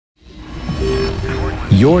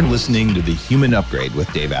You're listening to The Human Upgrade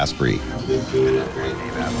with Dave Asprey.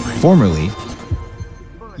 Formerly,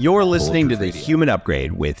 You're listening to The Human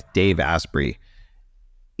Upgrade with Dave Asprey.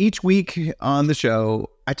 Each week on the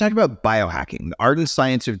show, I talk about biohacking, the art and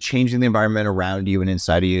science of changing the environment around you and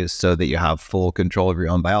inside of you so that you have full control of your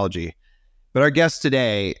own biology. But our guest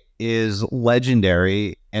today is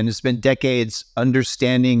legendary and has spent decades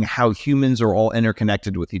understanding how humans are all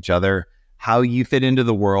interconnected with each other, how you fit into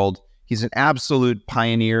the world. He's an absolute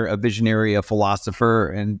pioneer, a visionary, a philosopher,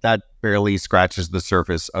 and that barely scratches the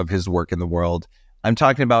surface of his work in the world. I'm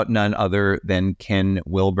talking about none other than Ken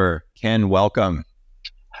Wilber. Ken, welcome.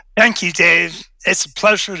 Thank you, Dave. It's a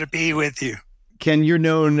pleasure to be with you. Ken, you're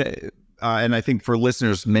known, and I think for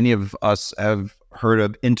listeners, many of us have heard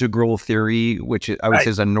of integral theory, which I would say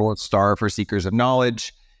is a North Star for seekers of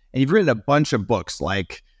knowledge. And you've written a bunch of books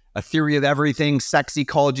like A Theory of Everything, Sex,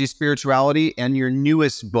 Ecology, Spirituality, and your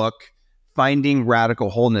newest book, Finding Radical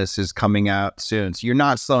Wholeness, is coming out soon. So you're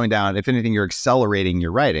not slowing down. If anything, you're accelerating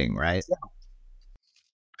your writing, right?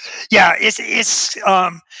 Yeah, it's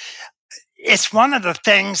one of the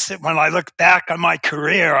things that when I look back on my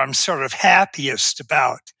career, I'm sort of happiest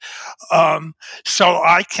about. I've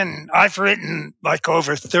written like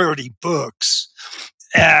over 30 books,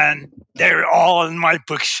 and they're all in my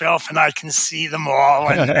bookshelf and I can see them all,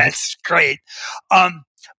 and that's great.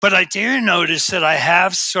 But I do notice that I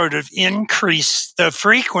have sort of increased the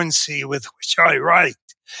frequency with which I write.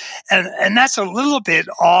 And that's a little bit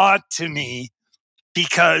odd to me,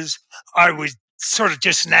 because I would sort of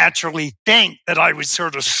just naturally think that I would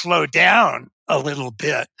sort of slow down a little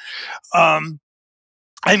bit. I'm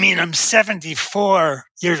 74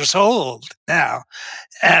 years old now.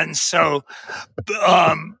 And so,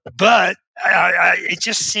 but it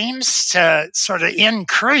just seems to sort of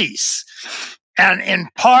increase. And in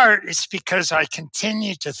part, it's because I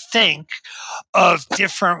continue to think of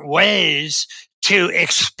different ways to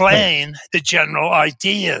explain the general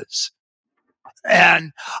ideas.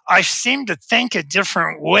 And I seem to think of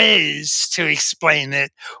different ways to explain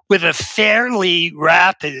it with a fairly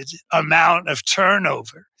rapid amount of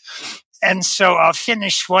turnover. And so I'll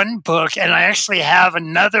finish one book, and I actually have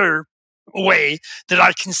another way that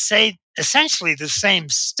I can say essentially the same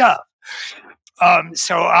stuff.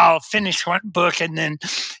 So I'll finish one book, and then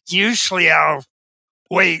usually I'll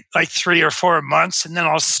wait like 3 or 4 months, and then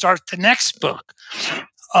I'll start the next book.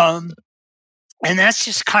 And that's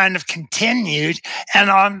just kind of continued, and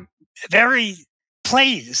I'm very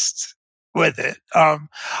pleased with it. I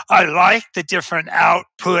like the different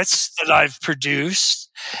outputs that I've produced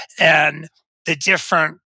and the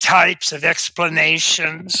different types of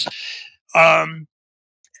explanations.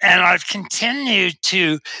 And I've continued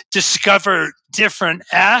to discover different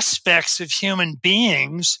aspects of human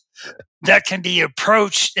beings that can be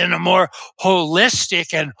approached in a more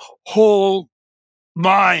holistic and whole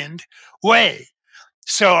mind way.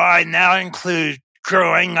 So I now include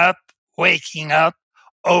growing up, waking up,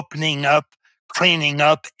 opening up, cleaning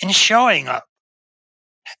up, and showing up.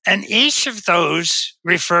 And each of those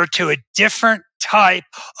refer to a different type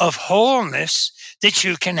of wholeness that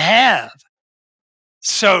you can have.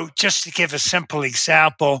 So just to give a simple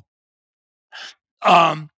example,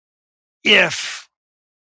 if,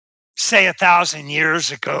 say, 1,000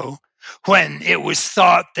 years ago, when it was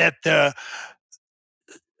thought that the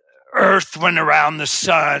Earth went around the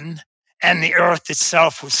sun and the Earth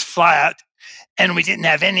itself was flat, and we didn't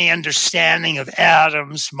have any understanding of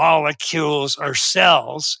atoms, molecules, or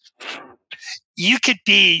cells, you could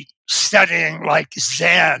be studying like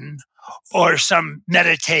Zen or some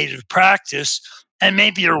meditative practice, and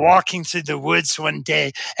maybe you're walking through the woods one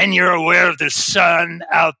day and you're aware of the sun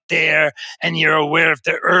out there, and you're aware of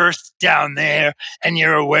the earth down there, and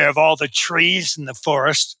you're aware of all the trees in the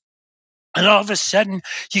forest. And all of a sudden,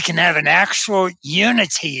 you can have an actual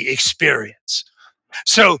unity experience.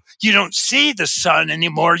 So you don't see the sun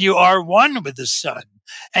anymore. You are one with the sun.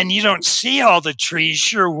 And you don't see all the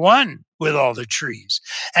trees. You're one with all the trees.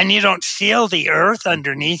 And you don't feel the earth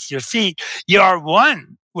underneath your feet. You are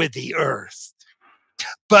one with the earth.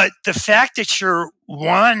 But the fact that you're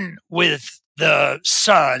one with the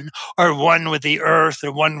sun, or one with the earth,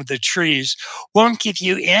 or one with the trees, won't give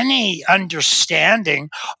you any understanding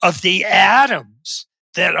of the atoms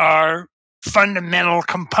that are fundamental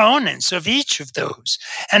components of each of those.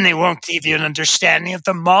 And they won't give you an understanding of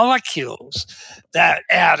the molecules that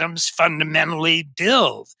atoms fundamentally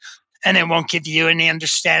build. And it won't give you any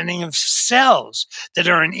understanding of cells that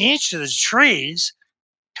are in each of the trees.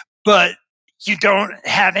 But you don't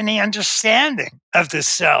have any understanding of the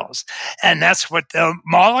cells. And that's what the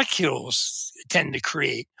molecules tend to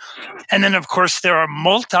create. And then, of course, there are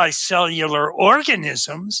multicellular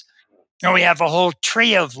organisms, and we have a whole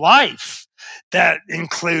tree of life that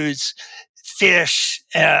includes fish,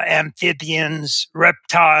 amphibians,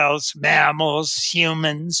 reptiles, mammals,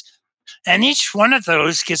 humans. And each one of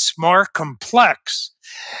those gets more complex.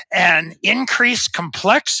 And increased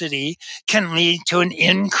complexity can lead to an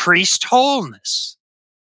increased wholeness.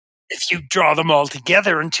 If you draw them all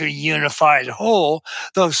together into a unified whole,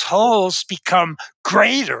 those wholes become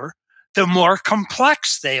greater the more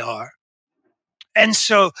complex they are. And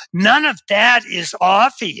so none of that is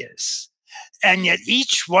obvious. And yet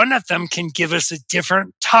each one of them can give us a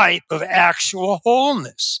different type of actual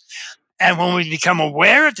wholeness. And when we become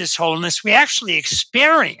aware of this wholeness, we actually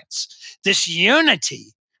experience this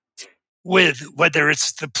unity with whether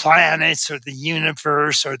it's the planets or the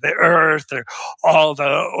universe or the earth or all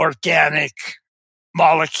the organic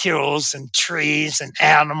molecules and trees and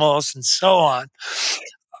animals and so on.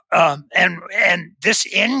 And this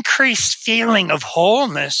increased feeling of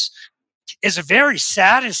wholeness is a very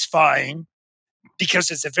satisfying,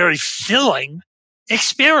 because it's a very filling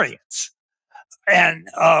experience. And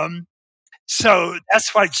so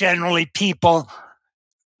that's why generally people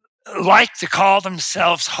like to call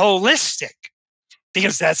themselves holistic,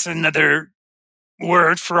 because that's another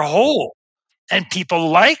word for whole. And people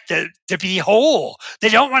like to be whole. They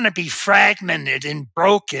don't want to be fragmented and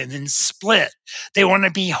broken and split. They want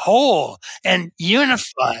to be whole and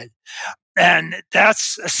unified. And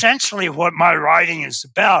that's essentially what my writing is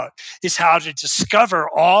about, is how to discover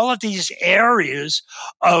all of these areas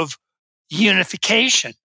of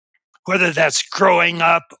unification, whether that's growing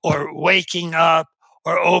up or waking up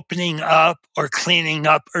or opening up or cleaning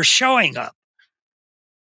up or showing up.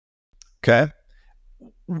 Okay.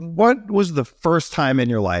 What was the first time in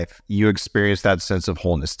your life you experienced that sense of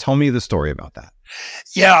wholeness? Tell me the story about that.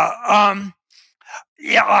 Yeah.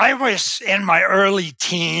 I was in my early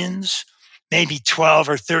teens, maybe 12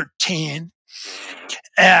 or 13,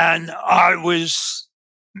 and I was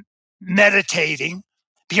meditating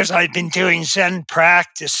because I'd been doing Zen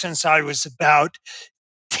practice since I was about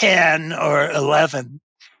 10 or 11.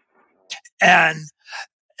 And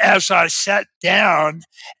as I sat down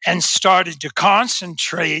and started to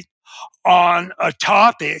concentrate on a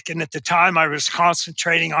topic, and at the time I was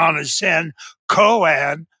concentrating on a Zen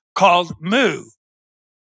koan called Mu.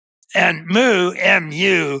 And Mu,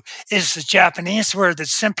 M-U, is the Japanese word that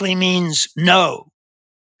simply means no.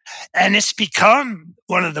 And it's become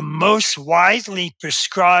one of the most widely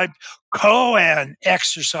prescribed koan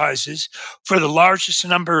exercises for the largest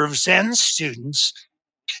number of Zen students,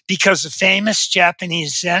 because a famous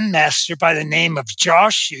Japanese Zen master by the name of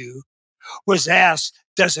Joshu was asked,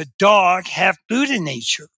 does a dog have Buddha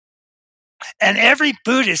nature? And every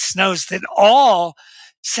Buddhist knows that all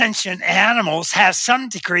sentient animals have some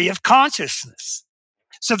degree of consciousness.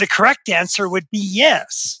 So the correct answer would be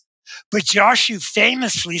yes. But Joshu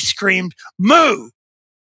famously screamed, Mu,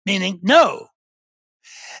 meaning no.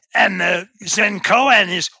 And the Zen koan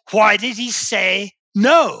is, why did he say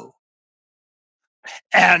no?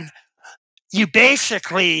 And you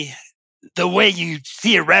basically, the way you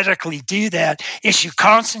theoretically do that is you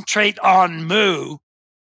concentrate on Mu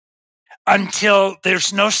until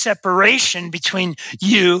there's no separation between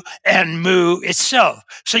you and Mu itself.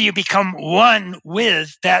 So you become one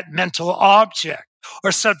with that mental object,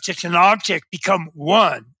 or subject and object become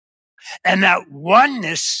one. And that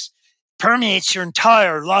oneness permeates your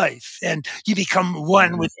entire life, and you become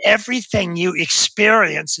one with everything you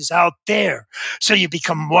experience is out there. So you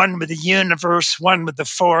become one with the universe, one with the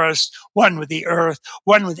forest, one with the earth,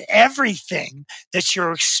 one with everything that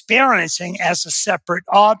you're experiencing as a separate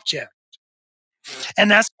object. And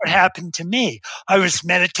that's what happened to me. I was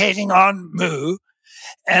meditating on Mu,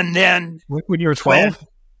 and then When you were 12?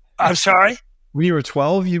 I'm sorry? When you were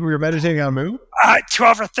 12, you were meditating on Mu?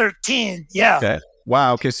 12 or 13, yeah. Okay.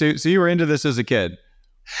 Wow. Okay. So you were into this as a kid.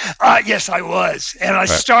 Yes, I was. And I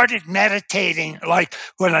started meditating like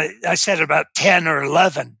when I said about 10 or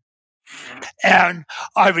 11. And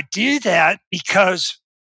I would do that because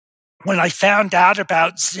when I found out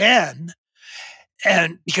about Zen,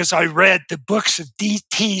 and because I read the books of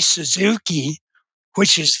D.T. Suzuki,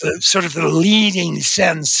 which is the sort of the leading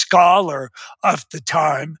Zen scholar of the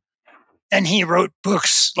time, and he wrote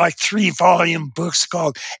books, like 3-volume books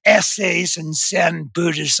called Essays in Zen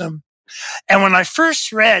Buddhism. And when I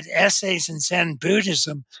first read Essays in Zen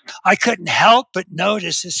Buddhism, I couldn't help but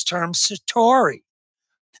notice this term Satori,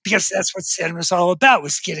 because that's what Zen was all about,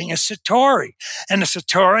 was getting a satori. And a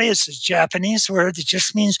satori is a Japanese word that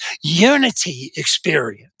just means unity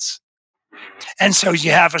experience. And so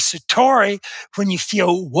you have a satori when you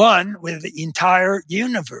feel one with the entire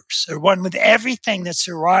universe, or one with everything that's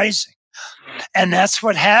arising. And that's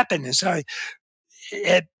what happened as I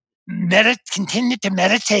continued to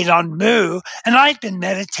meditate on Mu. And I'd been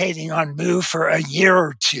meditating on Mu for a year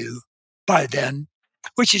or two by then,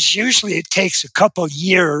 which is usually it takes a couple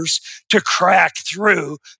years to crack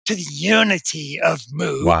through to the unity of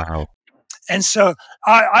Mu. Wow. And so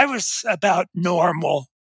I was about normal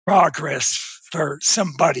progress for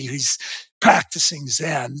somebody who's practicing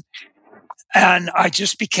Zen. And I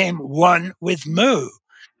just became one with Mu.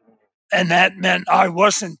 And that meant I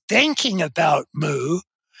wasn't thinking about Mu.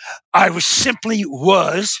 I was simply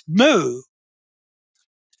was Mu.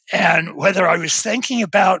 And whether I was thinking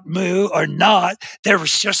about Mu or not, there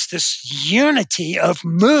was just this unity of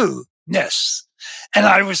Mu-ness. And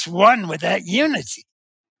I was one with that unity.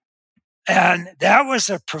 And that was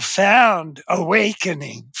a profound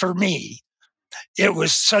awakening for me. It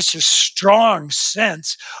was such a strong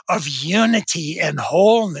sense of unity and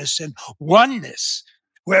wholeness and oneness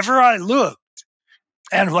wherever I looked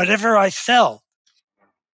and whatever I felt.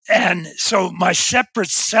 And so my separate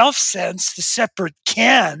self sense, the separate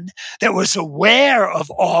Ken that was aware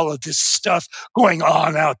of all of this stuff going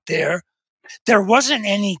on out there, there wasn't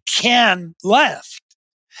any Ken left.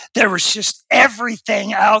 There was just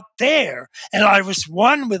everything out there, and I was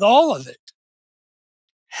one with all of it.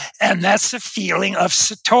 And that's the feeling of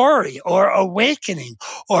satori, or awakening,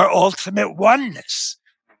 or ultimate oneness.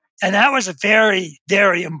 And that was a very,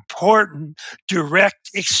 very important direct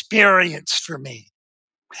experience for me.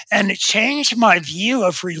 And it changed my view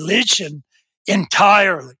of religion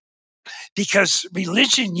entirely, because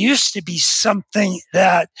religion used to be something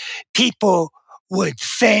that people would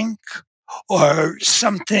think, or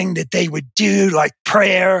something that they would do, like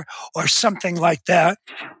prayer or something like that.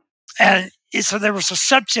 And so there was a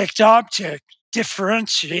subject-object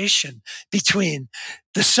differentiation between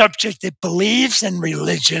the subject that believes in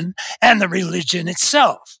religion and the religion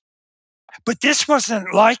itself. But this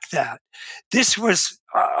wasn't like that. This was,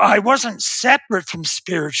 I wasn't separate from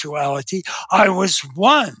spirituality. I was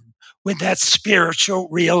one with that spiritual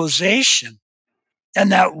realization.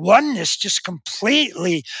 And that oneness just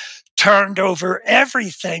completely turned over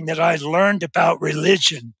everything that I'd learned about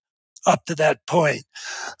religion up to that point.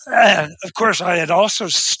 And of course, I had also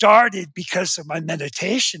started, because of my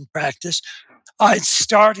meditation practice, I'd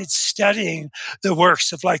started studying the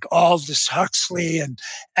works of like Aldous Huxley and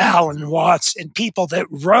Alan Watts, and people that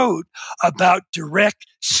wrote about direct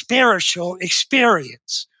spiritual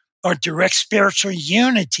experience, or direct spiritual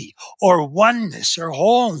unity, or oneness, or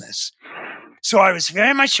wholeness. So I was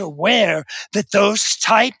very much aware that those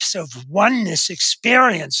types of oneness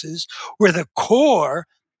experiences were the core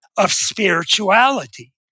of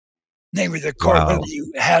spirituality. They were the core, whether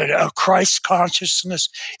you had a Christ consciousness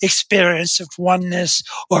experience of oneness,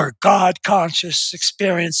 or a God conscious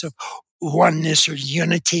experience of oneness or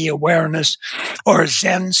unity awareness, or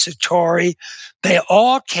Zen Satori. They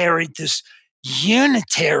all carried this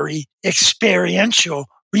unitary experiential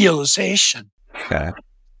realization. Okay.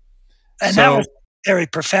 And that was a very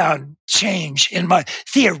profound change in my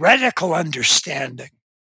theoretical understanding.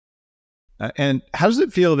 And how does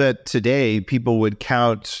it feel that today people would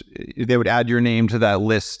they would add your name to that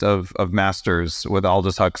list of masters with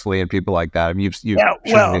Aldous Huxley and people like that? I mean, you've seen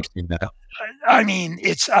that. I mean,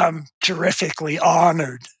 I'm terrifically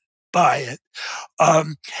honored by it.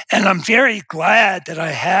 And I'm very glad that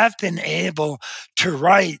I have been able to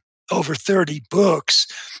write over 30 books,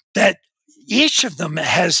 that each of them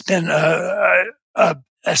has been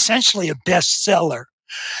essentially a bestseller.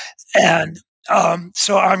 And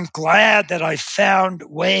so I'm glad that I found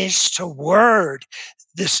ways to word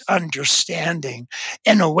this understanding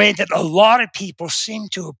in a way that a lot of people seem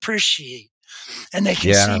to appreciate, and they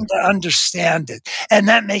can seem to understand it. And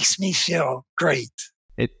that makes me feel great.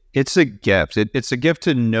 It's a gift. It's a gift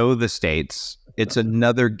to know the states. It's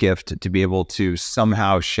another gift to be able to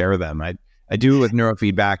somehow share them. I do it with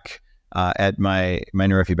neurofeedback at my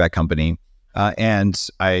neurofeedback company. And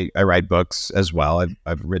I write books as well.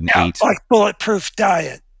 I've written 8. Like Bulletproof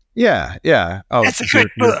Diet. Yeah. Oh, it's a good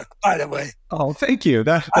book, by the way. Oh, thank you.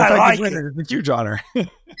 That I like it. Is a huge honor.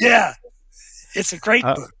 Yeah, it's a great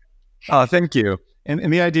book. Oh, thank you.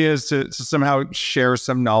 And the idea is to somehow share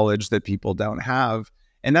some knowledge that people don't have,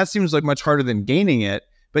 and that seems like much harder than gaining it.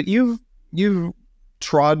 But you've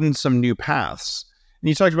trodden some new paths. And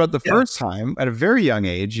you talked about the first time at a very young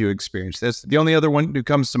age you experienced this. The only other one who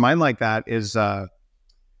comes to mind like that is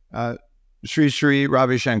Sri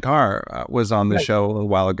Ravi Shankar was on the show a little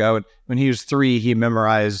while ago. And when he was 3, he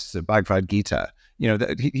memorized the Bhagavad Gita.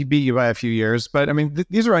 He beat you by a few years. But I mean,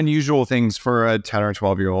 these are unusual things for a 10 or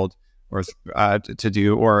 12-year-old or to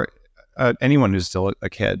do, or anyone who's still a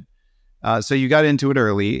kid. So you got into it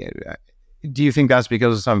early. Do you think that's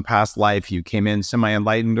because of some past life you came in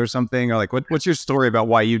semi-enlightened or something? Or like, what's your story about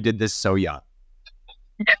why you did this so young?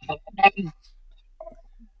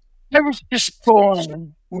 I was just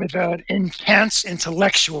born with an intense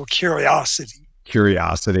intellectual curiosity.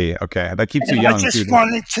 Curiosity. Okay. That keeps you young. I just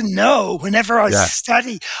wanted to know. Whenever I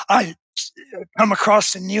study, I come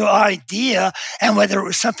across a new idea, and whether it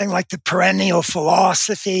was something like the perennial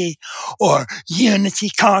philosophy or unity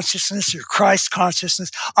consciousness or Christ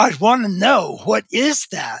consciousness, I'd want to know, what is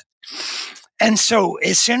that? And so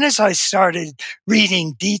as soon as I started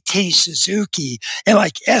reading D.T. Suzuki and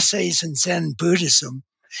like essays in Zen Buddhism,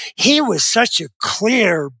 he was such a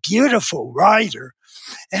clear, beautiful writer.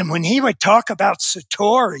 And when he would talk about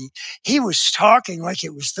Satori, he was talking like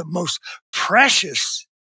it was the most precious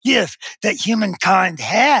gift that humankind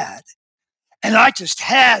had. And I just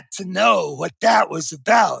had to know what that was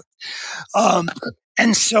about.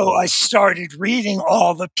 And so I started reading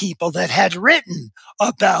all the people that had written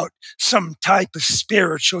about some type of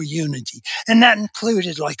spiritual unity. And that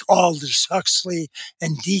included like Aldous Huxley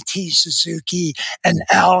and D.T. Suzuki and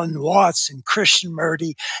Alan Watts and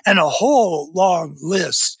Krishnamurti and a whole long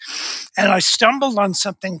list. And I stumbled on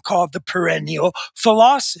something called the perennial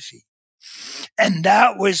philosophy. And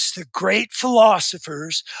that was the great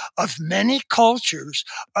philosophers of many cultures.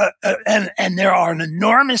 And there are an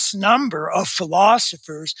enormous number of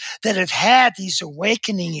philosophers that have had these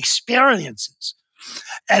awakening experiences.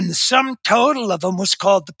 And the sum total of them was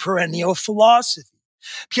called the perennial philosophy.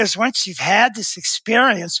 Because once you've had this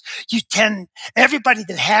experience, everybody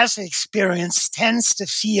that has the experience tends to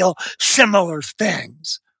feel similar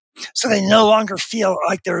things. So they no longer feel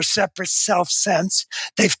like they're a separate self-sense.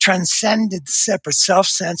 They've transcended the separate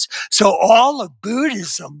self-sense. So all of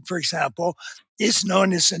Buddhism, for example, is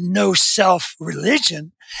known as a no-self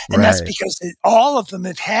religion. And that's because all of them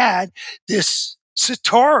have had this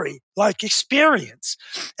Satori-like experience.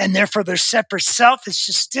 And therefore their separate self has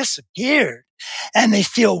just disappeared. And they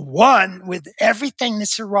feel one with everything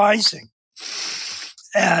that's arising.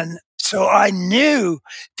 And so I knew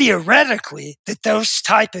theoretically that those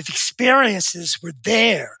type of experiences were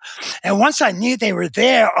there. And once I knew they were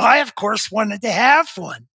there, I, of course, wanted to have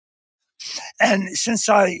one. And since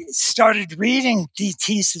I started reading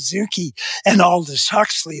D.T. Suzuki and Aldous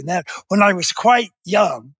Huxley and that when I was quite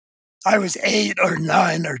young, I was 8 or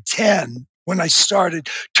 9 or 10 when I started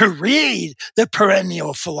to read the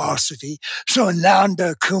perennial philosophy. So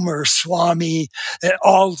Ananda Coomaraswamy,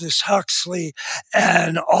 Aldous Huxley,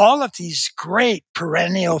 and all of these great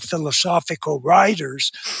perennial philosophical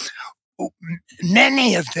writers,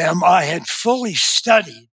 many of them I had fully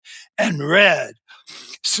studied and read.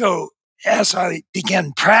 So as I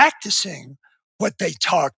began practicing what they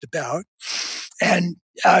talked about, and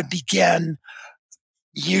I began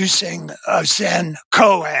using a Zen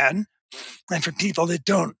koan. And for people that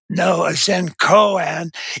don't know, a Zen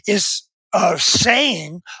koan is a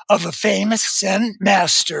saying of a famous Zen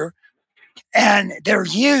master, and they're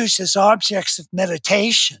used as objects of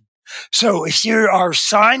meditation. So if you are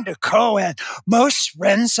assigned a koan, most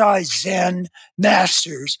Renzai Zen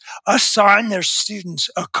masters assign their students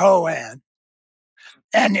a koan.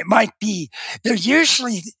 And they're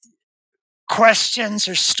usually questions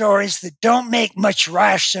or stories that don't make much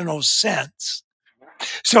rational sense.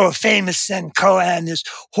 So a famous Zen koan is,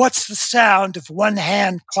 what's the sound of one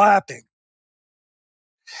hand clapping?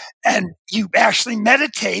 And you actually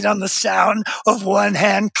meditate on the sound of one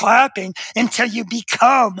hand clapping until you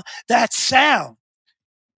become that sound.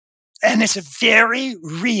 And it's a very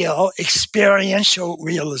real experiential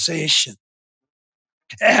realization.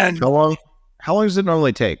 And how long does it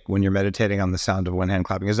normally take when you're meditating on the sound of one hand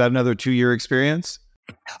clapping? Is that another 2-year experience?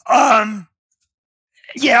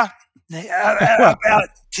 Yeah. About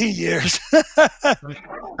 2 years.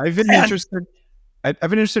 I've been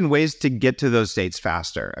interested in ways to get to those states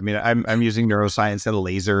faster. I mean, I'm using neuroscience and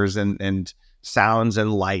lasers and sounds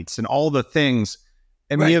and lights and all the things.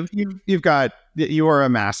 And you are a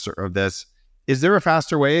master of this. Is there a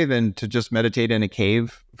faster way than to just meditate in a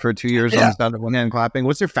cave for 2 years on the sound of one hand clapping?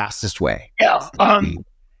 What's your fastest way? Yeah.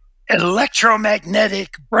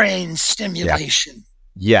 Electromagnetic brain stimulation.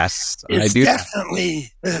 Yes, it's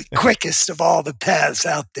definitely the quickest of all the paths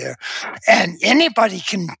out there. And anybody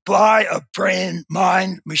can buy a brain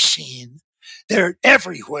mind machine They're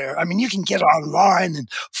everywhere. I mean, you can get online and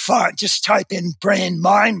just type in brain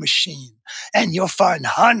mind machine, and you'll find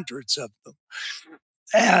hundreds of them.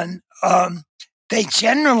 And they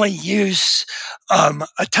generally use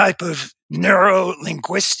a type of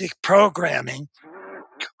neuro-linguistic programming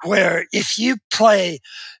where if you play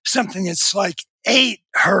something that's like 8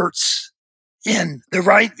 hertz in the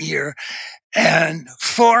right ear and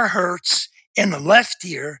 4 hertz in the left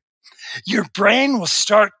ear, your brain will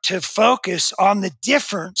start to focus on the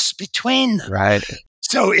difference between them. Right.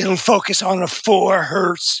 So it'll focus on a 4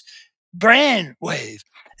 hertz brain wave.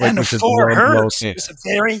 And a which is 4 hertz low, is a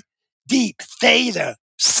very deep theta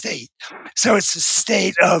state. So it's a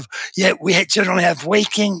state of, we generally have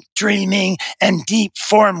waking, dreaming, and deep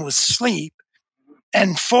formless sleep.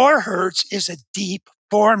 And 4 hertz is a deep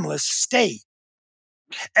formless state.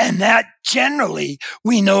 And that generally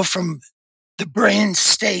we know from the brain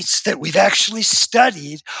states that we've actually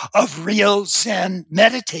studied of real Zen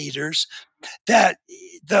meditators, that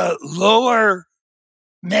the lower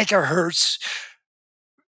megahertz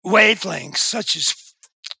wavelengths, such as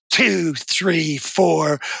 2, 3,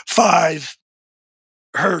 4, 5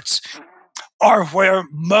 hertz, are where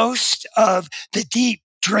most of the deep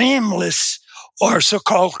dreamless or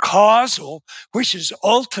so-called causal, which is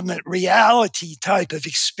ultimate reality type of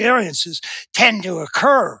experiences, tend to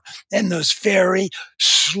occur in those very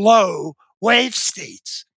slow wave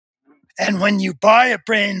states. And when you buy a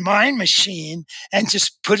brain mind machine and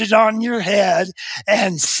just put it on your head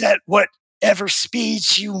and set whatever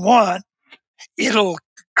speeds you want, it'll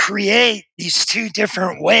create these 2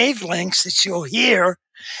 different wavelengths that you'll hear,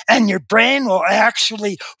 and your brain will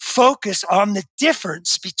actually focus on the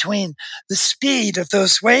difference between the speed of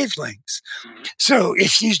those wavelengths. So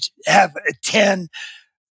if you have a 10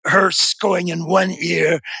 hertz going in one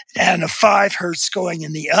ear and a 5 hertz going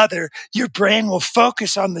in the other, your brain will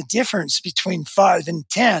focus on the difference between 5 and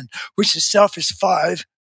 10, which itself is 5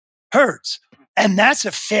 hertz. And that's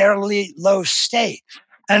a fairly low state.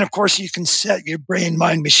 And of course, you can set your brain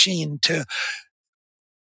mind machine to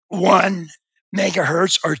 1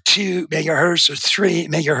 megahertz or 2 megahertz or 3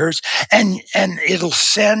 megahertz, and it'll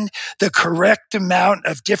send the correct amount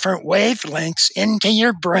of different wavelengths into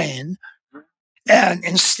your brain. And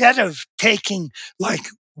instead of taking like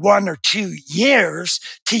 1 or 2 years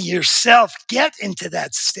to yourself get into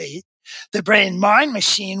that state, the brain mind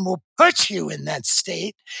machine will put you in that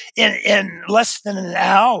state in less than an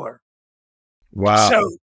hour. Wow.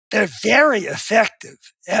 So they're very effective,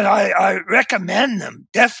 and I recommend them,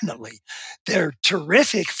 definitely. They're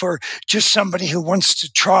terrific for just somebody who wants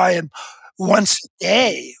to try them once a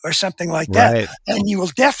day or something like Right. that. And you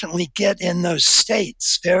will definitely get in those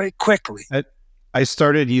states very quickly. I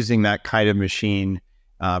started using that kind of machine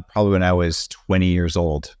probably when I was 20 years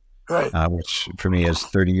old, Right. Which for me is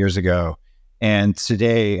 30 years ago. And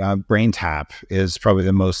today, Brain Tap is probably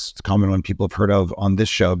the most common one people have heard of on this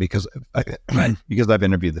show because I've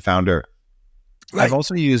interviewed the founder. Right. I've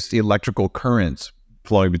also used the electrical currents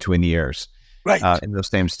flowing between the ears, in those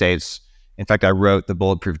same states. In fact, I wrote the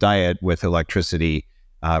Bulletproof Diet with electricity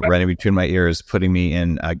running between my ears, putting me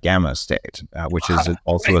in a gamma state, which is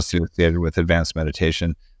also associated with advanced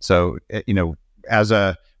meditation. So,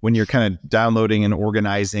 when you're kind of downloading and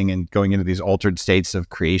organizing and going into these altered states of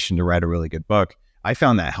creation to write a really good book, I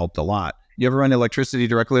found that helped a lot. You ever run electricity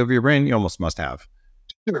directly over your brain? You almost must have.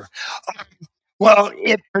 Sure. Well,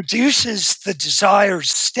 it produces the desired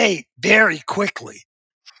state very quickly.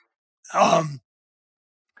 And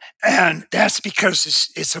that's because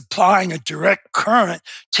it's applying a direct current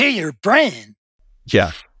to your brain.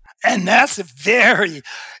 Yeah. And that's a very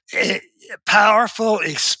powerful,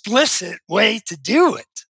 explicit way to do it.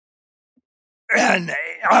 And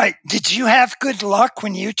did you have good luck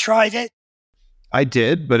when you tried it? I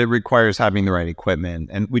did, but it requires having the right equipment.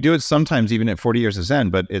 And we do it sometimes even at 40 years of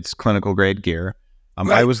Zen, but it's clinical grade gear.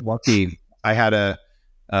 I was lucky. I had a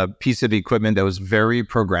piece of equipment that was very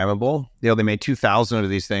programmable. They made 2,000 of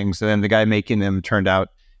these things. And then the guy making them turned out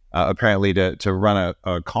apparently to run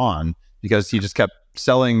a con because he just kept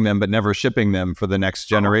selling them, but never shipping them for the next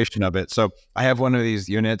generation of it. So I have one of these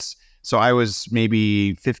units. So I was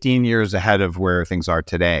maybe 15 years ahead of where things are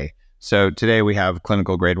today. So today we have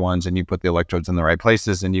clinical grade ones, and you put the electrodes in the right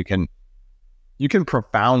places, and you can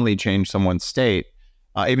profoundly change someone's state.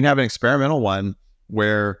 I even have an experimental one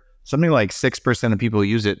where something like 6% of people who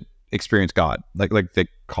use it experience God. Like they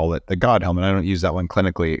call it the God helmet. I don't use that one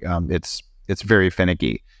clinically. It's very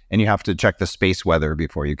finicky, and you have to check the space weather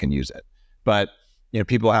before you can use it. But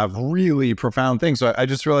people have really profound things. So I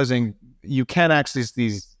just realizing you can access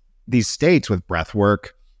these states with breath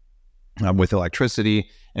work, with electricity.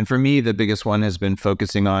 And for me, the biggest one has been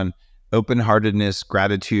focusing on open-heartedness,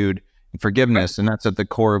 gratitude, and forgiveness. And that's at the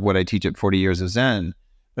core of what I teach at 40 Years of Zen.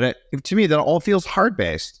 But to me, that all feels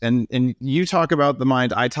heart-based. And you talk about the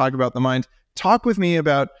mind, I talk about the mind. Talk with me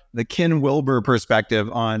about the Ken Wilber perspective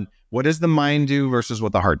on what does the mind do versus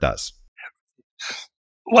what the heart does.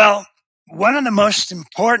 Well, one of the most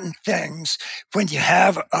important things when you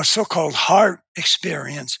have a so-called heart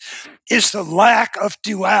experience is the lack of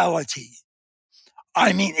duality.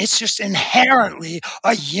 I mean, it's just inherently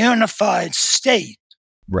a unified state.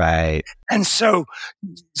 Right. And so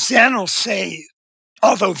Zen will say,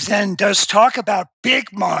 although Zen does talk about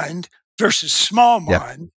big mind versus small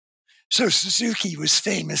mind, so Suzuki was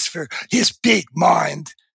famous for his big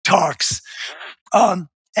mind talks.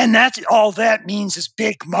 And all that means is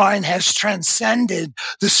big mind has transcended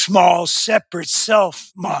the small, separate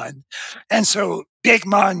self mind. And so big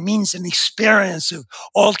mind means an experience of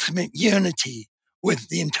ultimate unity with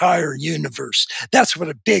the entire universe. That's what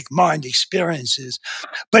a big mind experience is.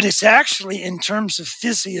 But it's actually, in terms of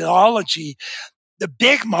physiology, the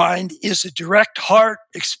big mind is a direct heart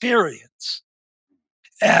experience.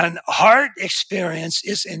 And heart experience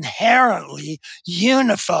is inherently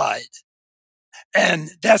unified.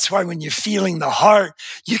 And that's why when you're feeling the heart,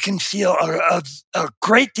 you can feel a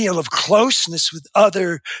great deal of closeness with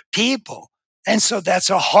other people. And so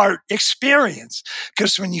that's a heart experience.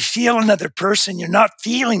 Because when you feel another person, you're not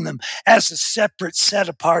feeling them as a separate, set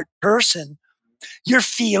apart person. You're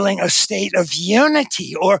feeling a state of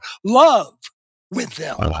unity or love with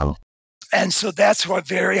them. Wow. And so that's what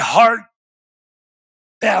very heart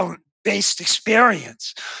based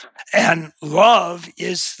experience. And love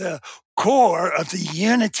is the core of the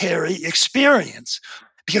unitary experience,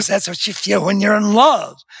 because that's what you feel when you're in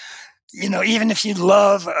love. You know, even if you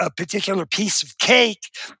love a particular piece of cake,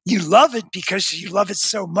 you love it because you love it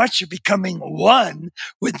so much, you're becoming one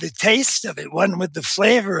with the taste of it, one with the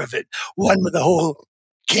flavor of it, one with the whole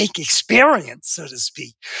cake experience, so to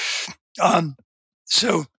speak.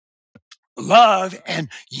 So love and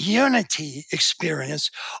unity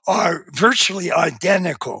experience are virtually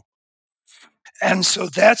identical. And so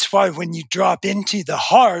that's why when you drop into the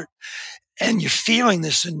heart and you're feeling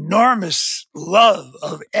this enormous love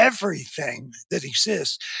of everything that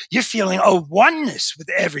exists, you're feeling a oneness with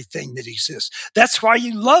everything that exists. That's why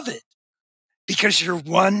you love it, because you're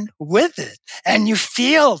one with it and you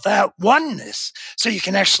feel that oneness. So you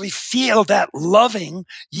can actually feel that loving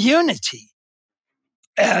unity.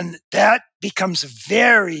 And that becomes a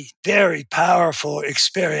very, very powerful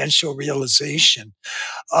experiential realization.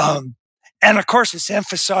 And of course, it's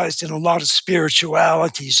emphasized in a lot of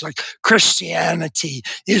spiritualities, like Christianity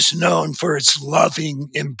is known for its loving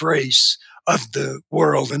embrace of the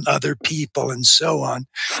world and other people and so on.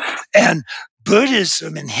 And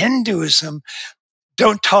Buddhism and Hinduism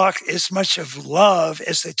don't talk as much of love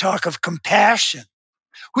as they talk of compassion,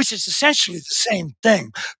 which is essentially the same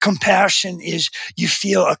thing. Compassion is you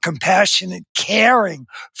feel a compassionate caring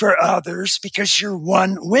for others because you're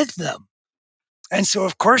one with them. And so,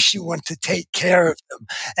 of course, you want to take care of them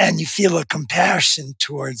and you feel a compassion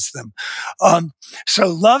towards them. So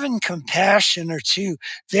love and compassion are two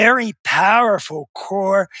very powerful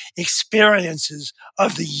core experiences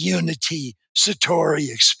of the unity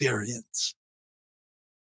Satori experience.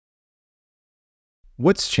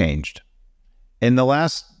 What's changed? In the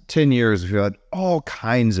last 10 years, we've had all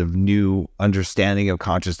kinds of new understanding of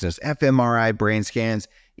consciousness, fMRI brain scans,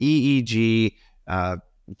 EEG,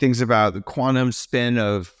 things about the quantum spin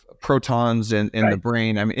of protons in the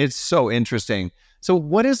brain. I mean, it's so interesting. So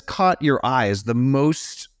what has caught your eye as the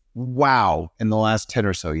most wow in the last 10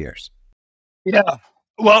 or so years? Yeah.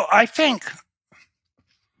 Well, I think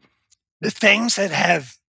the things that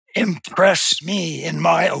have impressed me in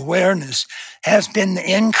my awareness has been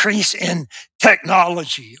the increase in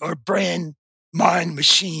technology or brain mind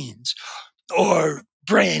machines or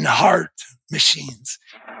brain heart machines.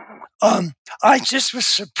 I just was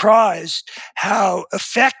surprised how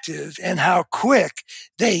effective and how quick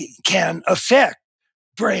they can affect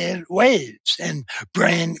brain waves and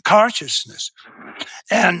brain consciousness.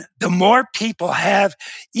 And the more people have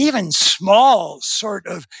even small sort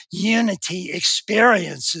of unity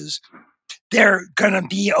experiences, they're going to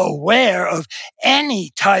be aware of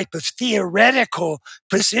any type of theoretical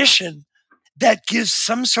position that gives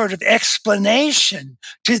some sort of explanation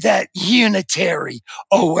to that unitary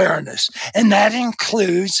awareness. And that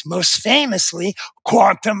includes, most famously,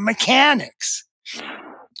 quantum mechanics.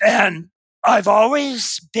 And I've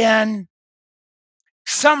always been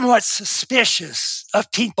somewhat suspicious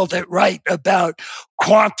of people that write about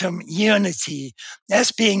quantum unity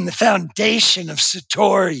as being the foundation of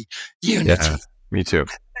Satori unity. Yeah, me too.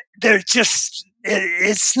 They're just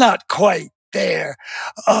it's not quite there.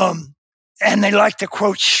 And they like to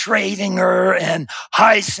quote Schrödinger and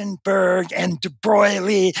Heisenberg and de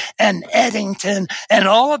Broglie and Eddington and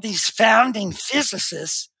all of these founding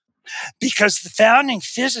physicists, because the founding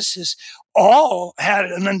physicists all had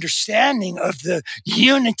an understanding of the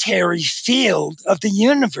unitary field of the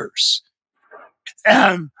universe.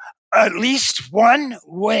 At least one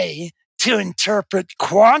way to interpret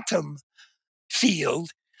quantum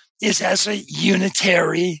field is as a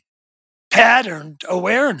unitary patterned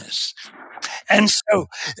awareness. And so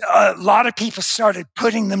a lot of people started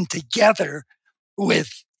putting them together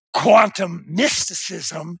with quantum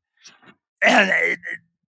mysticism, and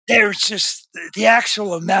there's just the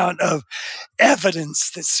actual amount of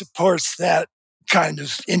evidence that supports that kind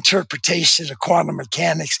of interpretation of quantum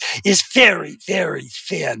mechanics is very, very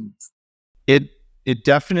thin. It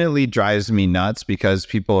definitely drives me nuts because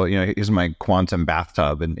people, here's my quantum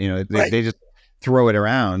bathtub, and they just throw it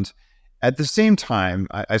around. At the same time,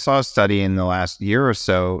 I saw a study in the last year or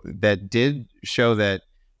so that did show that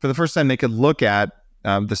for the first time they could look at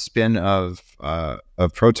the spin of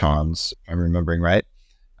protons, if I'm remembering right,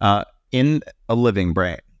 in a living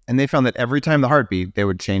brain. And they found that every time the heart beat, they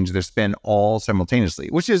would change their spin all simultaneously,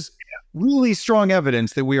 which is really strong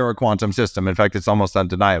evidence that we are a quantum system. In fact, it's almost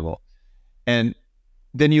undeniable. And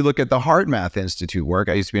then you look at the Heart Math Institute work.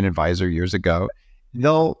 I used to be an advisor years ago.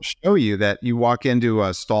 They'll show you that you walk into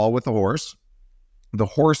a stall with a horse. The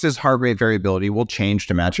horse's heart rate variability will change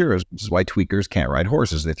to match yours, which is why tweakers can't ride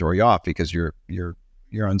horses. They throw you off because you're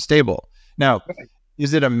unstable. Now,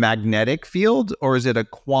 is it a magnetic field or is it a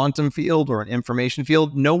quantum field or an information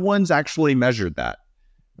field? No one's actually measured that,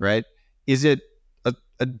 right? Is it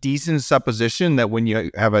a decent supposition that when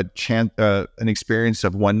you have an experience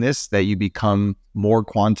of oneness, that you become more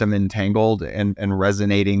quantum entangled and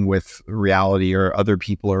resonating with reality or other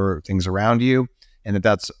people or things around you, and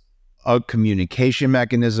that's a communication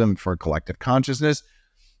mechanism for collective consciousness?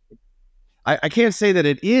 I can't say that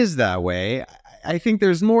it is that way. I think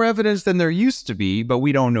there's more evidence than there used to be, but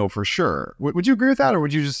we don't know for sure. Would you agree with that, or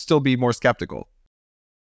would you just still be more skeptical?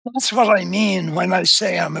 That's what I mean when I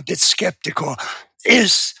say I'm a bit skeptical,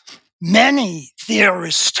 is many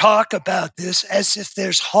theorists talk about this as if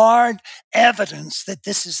there's hard evidence that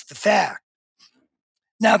this is the fact.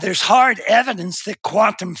 Now, there's hard evidence that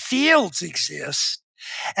quantum fields exist,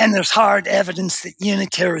 and there's hard evidence that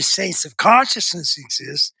unitary states of consciousness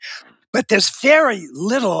exist, but there's very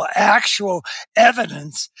little actual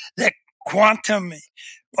evidence that quantum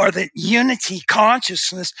or that unity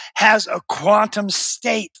consciousness has a quantum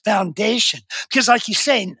state foundation. Because like you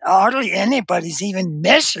say, hardly anybody's even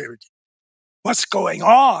measured what's going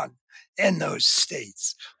on in those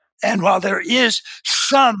states. And while there is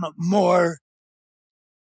some more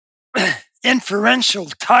inferential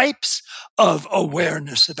types of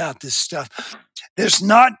awareness about this stuff, there's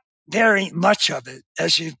not very much of it,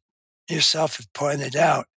 as you yourself have pointed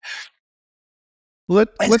out.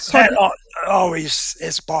 Let's talk. That always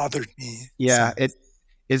has bothered me. Yeah,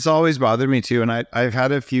 it's always bothered me too. And I've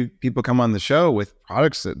had a few people come on the show with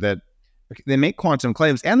products that they make quantum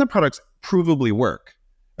claims, and the products provably work.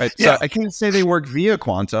 Right. Yeah. So I can't say they work via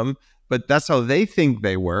quantum, but that's how they think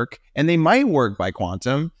they work, and they might work by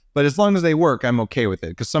quantum. But as long as they work, I'm okay with it,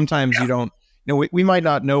 because sometimes you don't. We might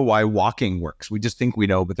not know why walking works. We just think we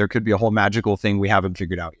know, but there could be a whole magical thing we haven't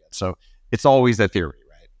figured out yet. So it's always a theory,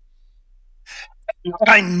 right?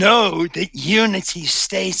 I know that unity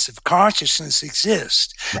states of consciousness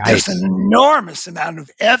exist. Right. There's an enormous amount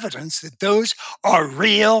of evidence that those are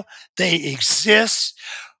real. They exist.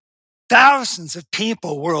 Thousands of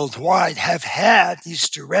people worldwide have had these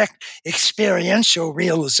direct experiential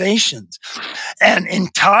realizations, and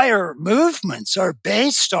entire movements are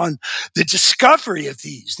based on the discovery of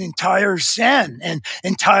these. The entire Zen and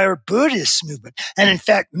entire Buddhist movement, and in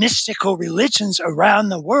fact, mystical religions around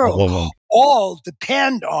the world all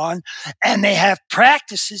depend on, and they have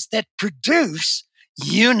practices that produce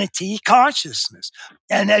unity consciousness.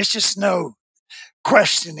 And there's just no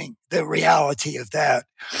questioning the reality of that.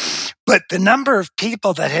 But the number of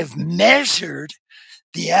people that have measured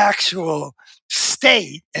the actual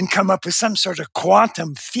state and come up with some sort of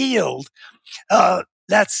quantum field,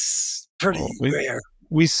 that's pretty rare.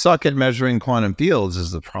 We suck at measuring quantum fields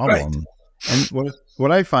is the problem. Right. And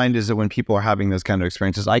what I find is that when people are having those kind of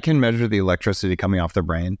experiences, I can measure the electricity coming off their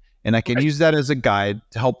brain, and I can use that as a guide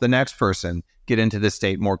to help the next person get into this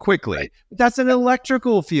state more quickly. Right. But that's an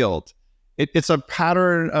electrical field. It's a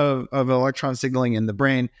pattern of electron signaling in the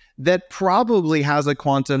brain that probably has a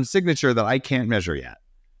quantum signature that I can't measure yet,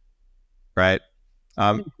 right?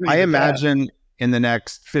 I imagine in the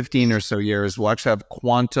next 15 or so years, we'll actually have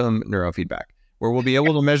quantum neurofeedback, where we'll be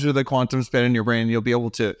able to measure the quantum spin in your brain. You'll be able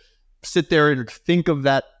to sit there and think of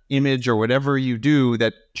that image or whatever you do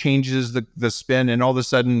that changes the spin, and all of a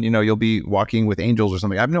sudden, you'll be walking with angels or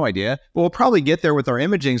something. I have no idea, but we'll probably get there with our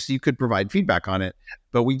imaging, so you could provide feedback on it.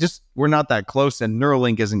 But we're not that close, and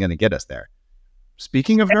Neuralink isn't going to get us there.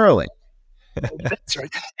 Speaking of Neuralink. That's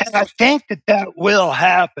right. And I think that will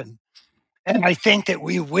happen. And I think that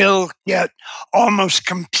we will get almost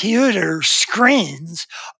computer screens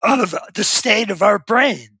of the state of our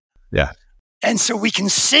brain. Yeah. And so we can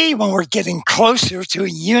see when we're getting closer to a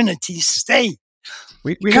unity state.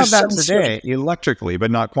 We have that today electrically, but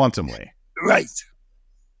not quantumly. Right.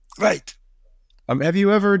 Have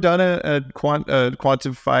you ever done a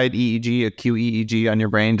quantified EEG, a QEEG on your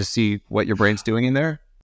brain to see what your brain's doing in there?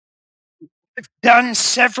 I've done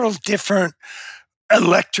several different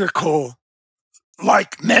electrical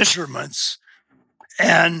measurements.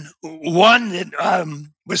 And one that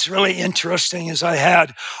was really interesting is I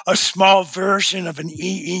had a small version of an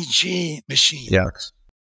EEG machine. Yes.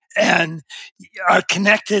 And I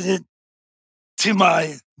connected it to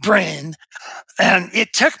my brain. And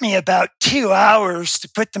it took me about 2 hours to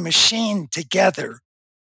put the machine together.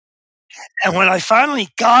 And when I finally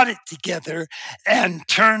got it together and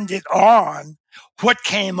turned it on, what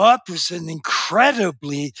came up was an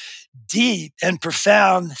incredibly deep and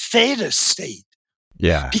profound theta state.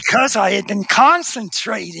 Yeah. Because I had been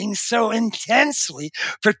concentrating so intensely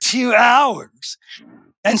for 2 hours.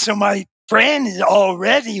 And so my brain had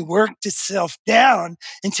already worked itself down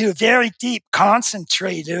into a very deep,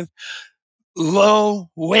 concentrative, low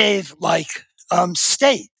wave-like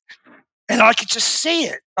state. And I could just see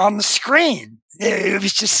it on the screen. It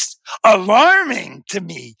was just alarming to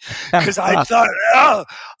me because I thought,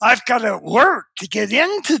 I've got to work to get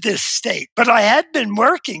into this state. But I had been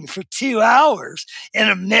working for 2 hours in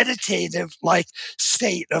a meditative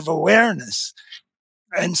state of awareness.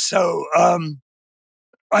 And so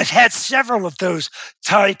I've had several of those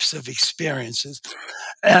types of experiences.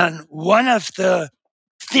 And one of the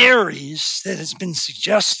theories that has been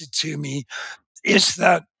suggested to me is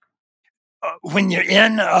that when you're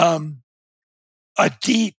in a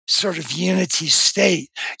deep sort of unity state,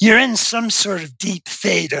 you're in some sort of deep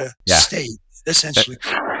theta state, essentially.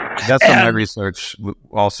 That's what my research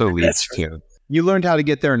also leads to. You learned how to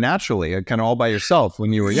get there naturally, kind of all by yourself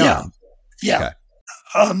when you were young. Yeah.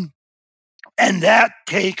 Okay. And that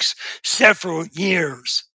takes several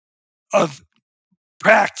years of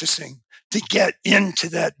practicing to get into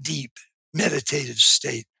that deep meditative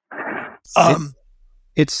state. I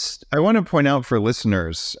want to point out for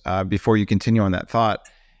listeners, before you continue on that thought,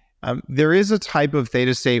 there is a type of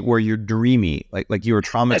theta state where you're dreamy, like you were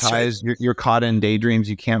traumatized, right. You're caught in daydreams,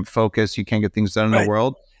 you can't focus, you can't get things done in the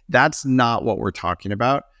world. That's not what we're talking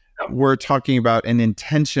about. No. We're talking about an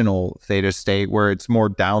intentional theta state where it's more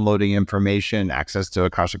downloading information, access to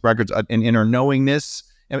Akashic records, an inner knowingness.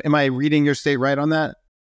 Am I reading your state right on that?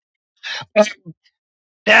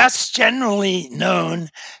 That's generally known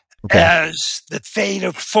as the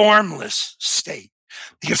theta formless state,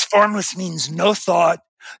 because formless means no thought,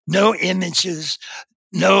 no images,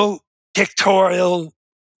 no pictorial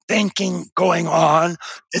thinking going on.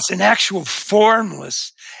 It's an actual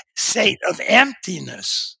formless state of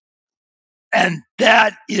emptiness. And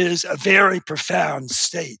that is a very profound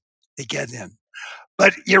state to get in.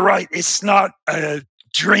 But you're right, it's not a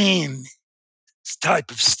dream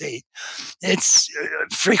type of state. It's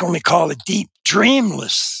frequently called a deep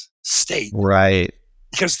dreamless state. Right.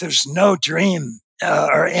 Because there's no dream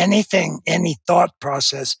or anything, any thought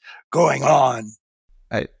process going on.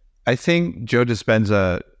 I think Joe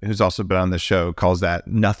Dispenza, who's also been on the show, calls that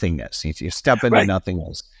nothingness. You step into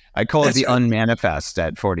nothingness. I call it the unmanifest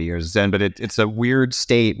at 40 Years Zen, but it's a weird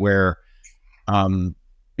state where,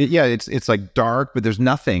 it's like dark, but there's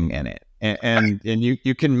nothing in it. And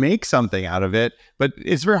you can make something out of it, but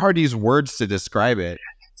it's very hard to use words to describe it.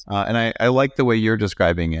 And I like the way you're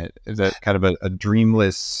describing it, that kind of a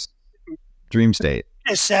dreamless dream state.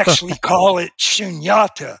 It's actually call it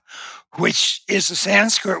shunyata, which is a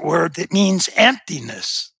Sanskrit word that means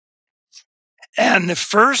emptiness. And the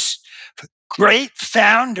first great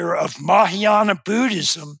founder of Mahayana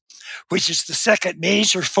Buddhism, which is the second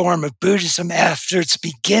major form of Buddhism after its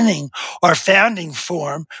beginning or founding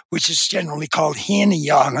form, which is generally called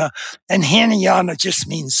Hinayana. And Hinayana just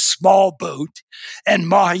means small boat, and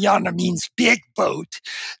Mahayana means big boat.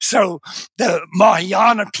 So the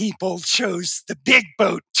Mahayana people chose the big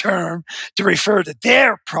boat term to refer to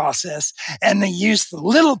their process, and they used the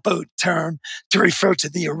little boat term to refer to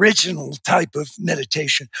the original type of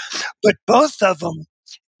meditation. But both of them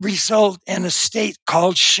result in a state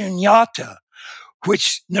called shunyata,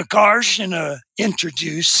 which Nagarjuna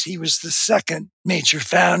introduced. He was the second major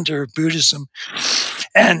founder of Buddhism.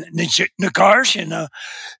 And Nagarjuna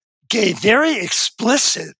gave very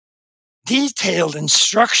explicit, detailed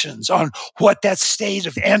instructions on what that state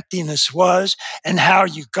of emptiness was and how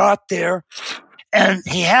you got there. And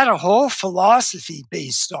he had a whole philosophy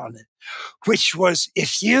based on it, which was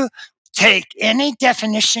if you take any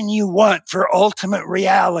definition you want for ultimate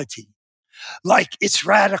reality, like it's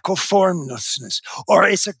radical formlessness, or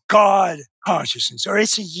it's a God consciousness, or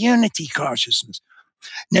it's a unity consciousness.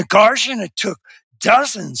 Nagarjuna took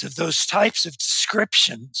dozens of those types of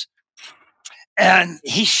descriptions, and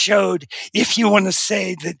he showed if you want to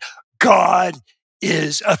say that God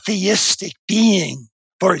is a theistic being,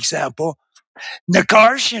 for example,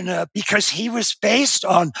 Nagarjuna, because he was based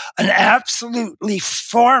on an absolutely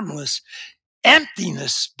formless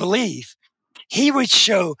emptiness belief, he would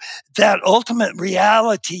show that ultimate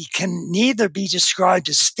reality can neither be described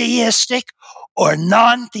as theistic or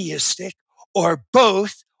non-theistic or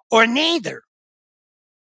both or neither.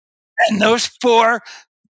 And those four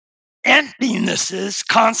emptinesses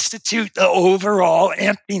constitute the overall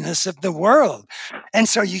emptiness of the world. And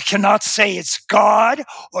so you cannot say it's God,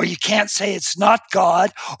 or you can't say it's not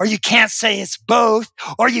God, or you can't say it's both,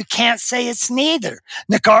 or you can't say it's neither.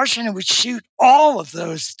 Nagarjuna would shoot all of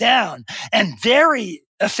those down, and very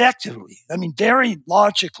effectively, I mean, very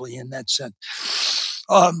logically in that sense.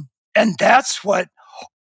 And that's what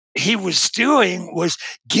he was doing, was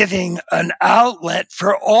giving an outlet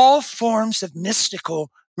for all forms of mystical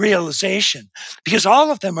realization, because all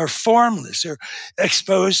of them are formless or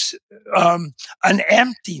expose an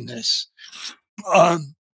emptiness.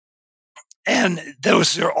 And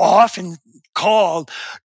those are often called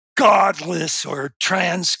godless or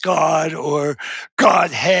trans-God or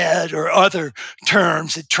Godhead or other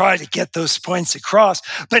terms that try to get those points across.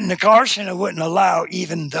 But Nagarjuna wouldn't allow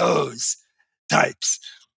even those types,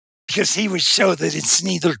 because he would show that it's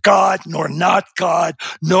neither God nor not God,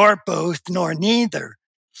 nor both, nor neither.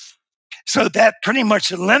 So that pretty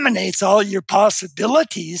much eliminates all your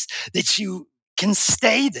possibilities that you can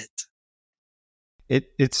state it.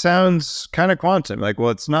 It sounds kind of quantum. Like,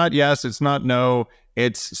 well, it's not yes, it's not no.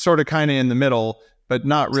 It's sort of kind of in the middle, but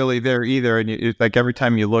not really there either. And it's like every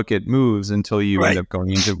time you look, it moves until you end up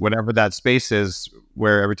going into whatever that space is,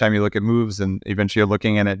 where every time you look, it moves, and eventually you're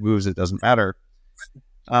looking and it moves. It doesn't matter.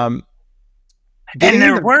 And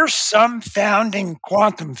there were some founding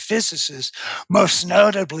quantum physicists, most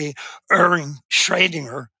notably Erwin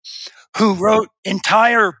Schrödinger, who wrote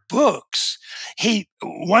entire books.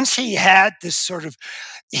 Once he had this sort of,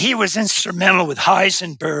 he was instrumental with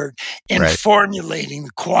Heisenberg in formulating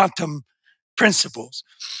the quantum principles.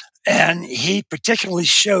 And he particularly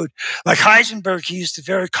showed, like Heisenberg used a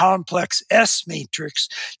very complex S matrix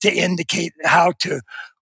to indicate how to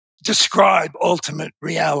describe ultimate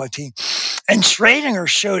reality. And Schrödinger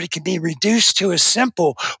showed it can be reduced to a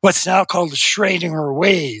simple, what's now called a Schrödinger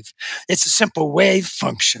wave. It's a simple wave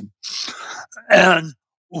function. And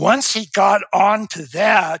once he got onto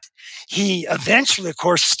that, he eventually, of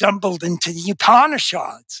course, stumbled into the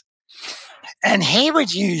Upanishads. And he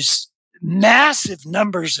would use massive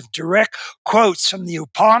numbers of direct quotes from the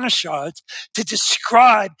Upanishads to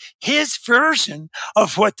describe his version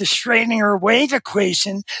of what the Schrödinger wave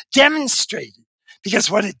equation demonstrated.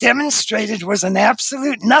 Because what it demonstrated was an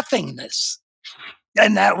absolute nothingness.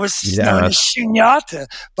 And that was known as shunyata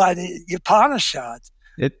by the Upanishads.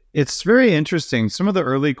 It's very interesting. Some of the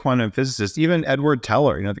early quantum physicists, even Edward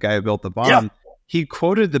Teller, the guy who built the bomb, he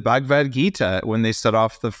quoted the Bhagavad Gita when they set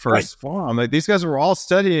off the first bomb. Like, these guys were all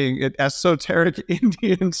studying esoteric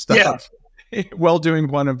Indian stuff while doing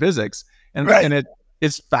quantum physics. And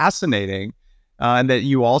it's fascinating. And that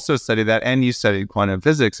you also study that, and you studied quantum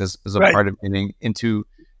physics as a part of getting into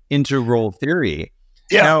integral theory.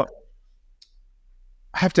 Now,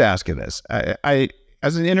 I have to ask you this. I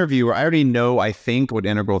as an interviewer, I already know, I think, what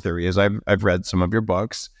integral theory is. I've read some of your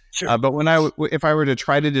books. Sure. But if I were to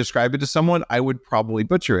try to describe it to someone, I would probably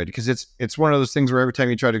butcher it, because it's one of those things where every time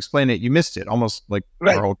you try to explain it, you missed it, almost like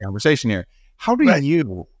our whole conversation here. How do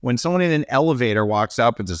you, when someone in an elevator walks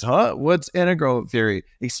up and says, what's integral theory?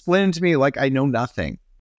 Explain it to me like I know nothing.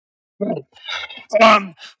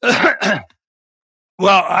 Well,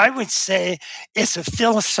 I would say it's a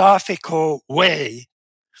philosophical way,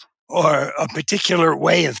 or a particular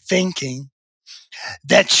way of thinking,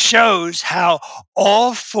 that shows how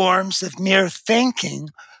all forms of mere thinking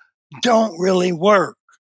don't really work.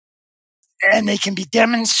 And they can be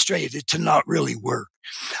demonstrated to not really work.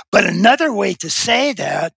 But another way to say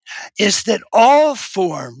that is that all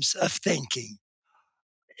forms of thinking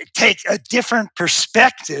take a different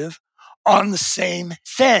perspective on the same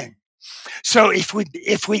thing. So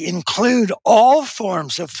if we include all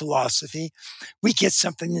forms of philosophy, we get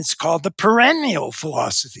something that's called the perennial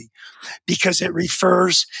philosophy, because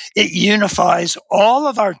it unifies all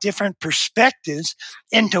of our different perspectives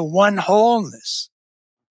into one wholeness.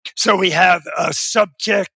 So we have a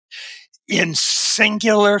subject in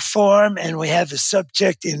singular form, and we have a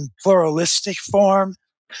subject in pluralistic form.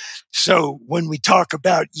 So when we talk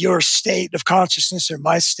about your state of consciousness or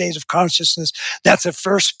my state of consciousness, that's a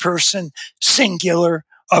first person singular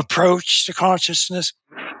approach to consciousness.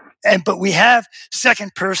 But we have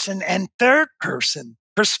second person and third person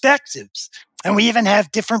perspectives. And we even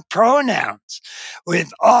have different pronouns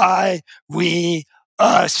with I, we,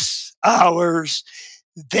 us, ours,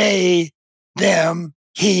 they, them,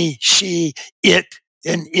 he, she, it,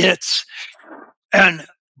 and its. And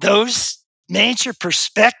those major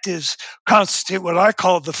perspectives constitute what I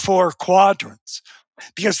call the four quadrants,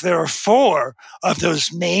 because there are four of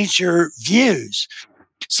those major views.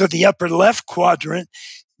 So the upper left quadrant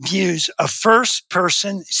views a first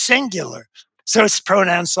person singular. So it's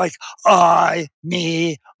pronouns like I,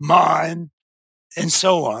 me, mine, and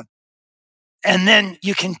so on. And then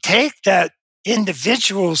you can take that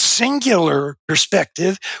individual singular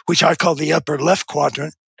perspective, which I call the upper left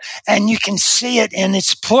quadrant, and you can see it in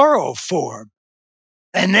its plural form.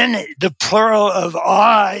 And then the plural of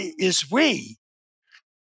I is we.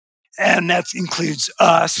 And that includes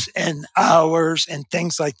us and ours and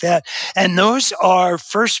things like that. And those are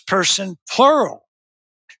first person plural.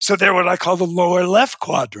 So they're what I call the lower left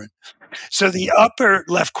quadrant. So the upper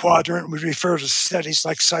left quadrant would refer to studies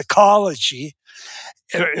like psychology,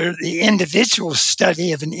 or the individual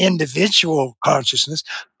study of an individual consciousness.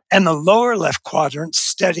 And the lower left quadrant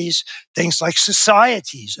studies things like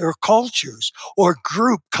societies or cultures or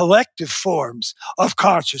group collective forms of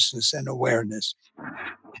consciousness and awareness.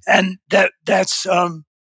 And that's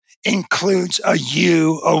includes a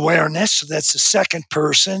you awareness. So that's the second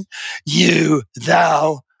person, you,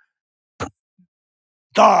 thou,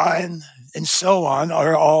 thine, and so on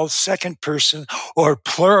are all second person or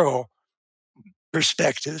plural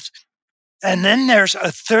perspectives. And then there's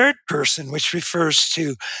a third person, which refers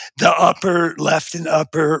to the upper left and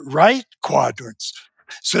upper right quadrants.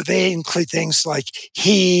 So they include things like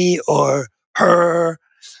he or her,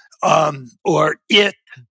 or it.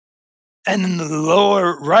 And then the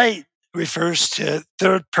lower right refers to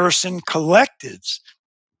third person collectives.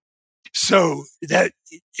 So that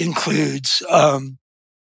includes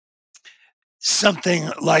something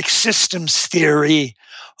like systems theory,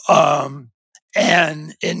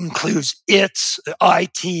 and it includes its,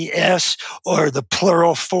 ITS, or the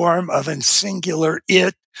plural form of a singular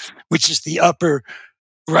it, which is the upper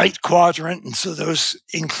right quadrant. And so those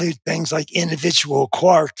include things like individual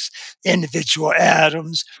quarks, individual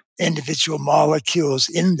atoms, individual molecules,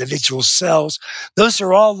 individual cells. Those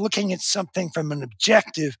are all looking at something from an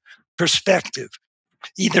objective perspective,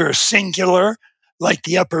 either a singular, like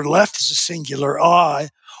the upper left is a singular I,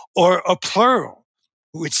 or a plural,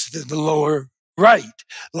 which is the lower right,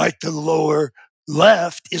 like the lower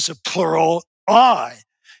left is a plural I.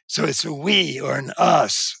 So it's a we or an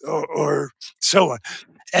us, or so on.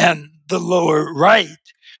 And the lower right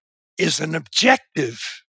is an objective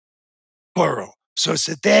plural. So it's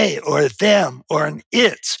a they or a them or an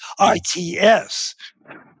its, ITS.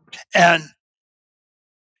 And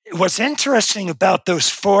what's interesting about those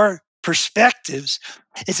four perspectives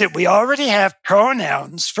is that we already have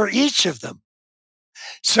pronouns for each of them.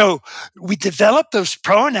 So we developed those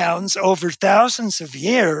pronouns over thousands of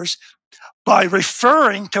years by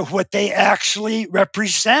referring to what they actually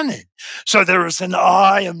represented. So there was an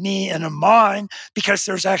I, a me, and a mine, because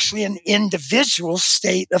there's actually an individual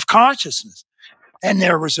state of consciousness. And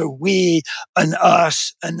there was a we, an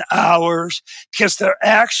us, an ours, because there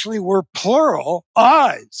actually were plural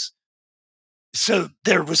I's. So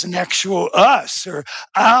there was an actual us or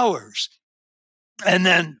ours. And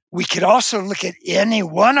then we could also look at any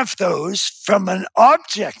one of those from an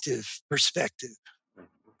objective perspective.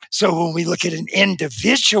 So when we look at an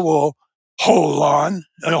individual holon,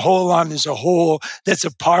 a holon is a whole that's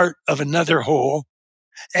a part of another whole,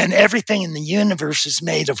 and everything in the universe is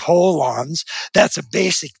made of holons. That's a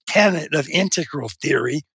basic tenet of integral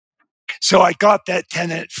theory. So I got that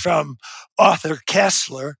tenet from Arthur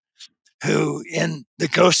Koestler, who in The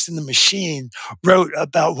Ghost in the Machine wrote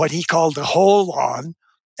about what he called a holon,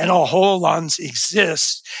 and all holons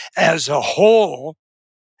exist as a whole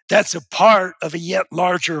that's a part of a yet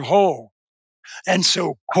larger whole. And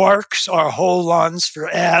so quarks are holons for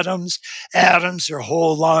atoms. Atoms are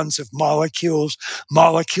holons of molecules.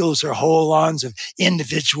 Molecules are holons of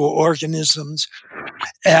individual organisms.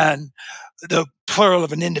 And the plural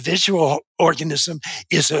of an individual organism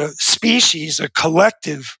is a species, a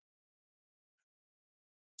collective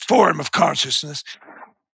form of consciousness.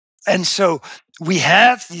 And so we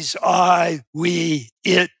have these I, we,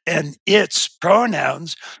 it, and its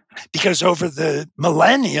pronouns because over the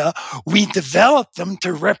millennia, we developed them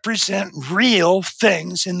to represent real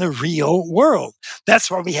things in the real world.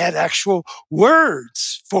 That's why we had actual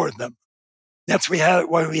words for them. That's why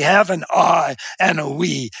we have an I and a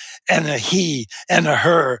we and a he and a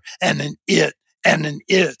her and an it and an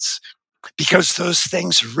its, because those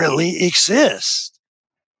things really exist.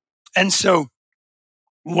 And so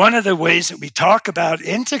one of the ways that we talk about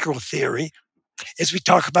integral theory is we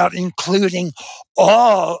talk about including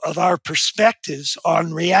all of our perspectives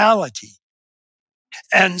on reality.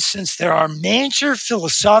 And since there are major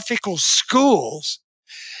philosophical schools,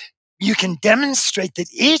 you can demonstrate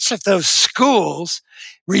that each of those schools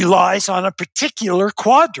relies on a particular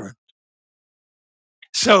quadrant.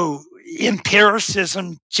 So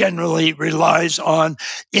empiricism generally relies on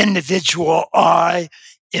individual I,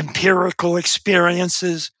 empirical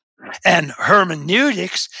experiences, and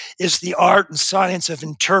hermeneutics is the art and science of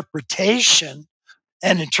interpretation.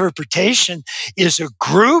 And interpretation is a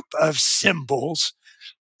group of symbols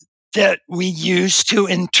that we use to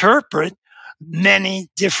interpret many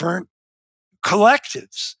different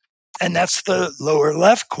collectives. And that's the lower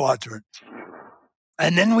left quadrant.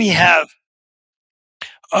 And then we have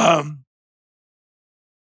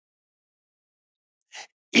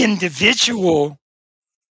individual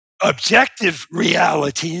objective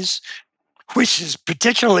realities, which is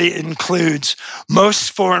particularly includes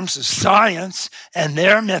most forms of science and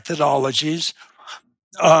their methodologies.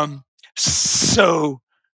 So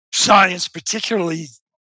science particularly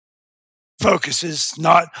focuses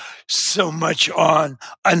not so much on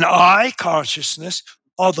an I consciousness,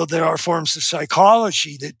 although there are forms of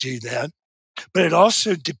psychology that do that, but it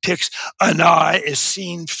also depicts an I as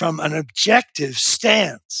seen from an objective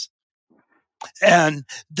stance. And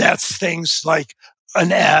that's things like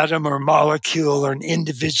an atom or molecule or an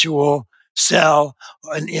individual cell,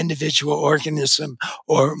 an individual organism,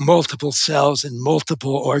 or multiple cells and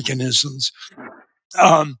multiple organisms.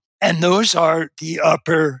 And those are the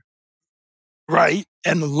upper right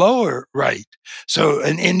and the lower right. So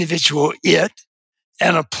an individual it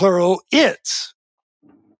and a plural its.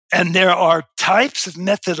 And there are types of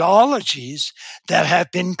methodologies that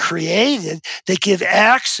have been created that give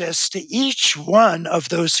access to each one of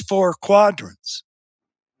those four quadrants.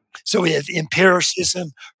 So we have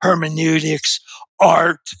empiricism, hermeneutics,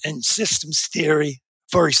 art, and systems theory,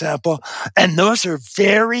 for example. And those are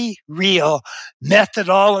very real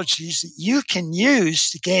methodologies that you can use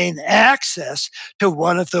to gain access to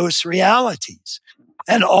one of those realities.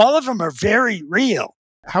 And all of them are very real.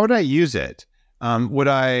 How would I use it?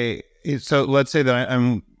 So let's say that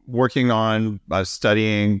I'm working on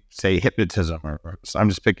studying, say, hypnotism, or I'm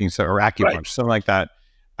just picking, or acupuncture, right, something like that.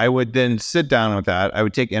 I would then sit down with that. I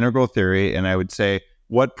would take integral theory and I would say,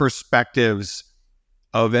 what perspectives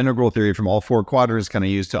of integral theory from all four quadrants can I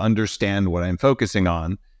use to understand what I'm focusing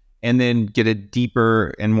on, and then get a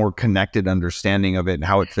deeper and more connected understanding of it and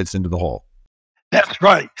how it fits into the whole. That's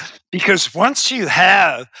right. Because once you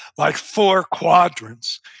have like four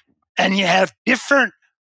quadrants and you have different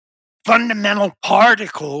fundamental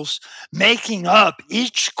particles making up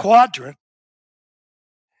each quadrant,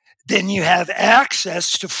 then you have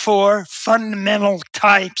access to four fundamental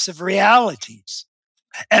types of realities.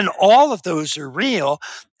 And all of those are real,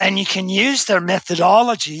 and you can use their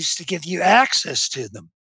methodologies to give you access to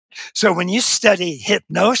them. So when you study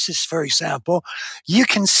hypnosis, for example, you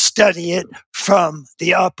can study it from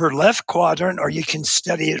the upper left quadrant, or you can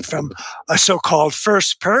study it from a so-called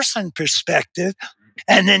first-person perspective,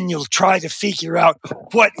 and then you'll try to figure out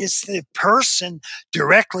what is the person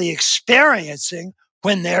directly experiencing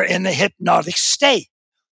when they're in the hypnotic state.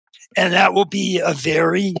 And that will be a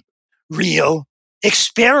very real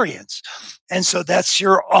experience. And so that's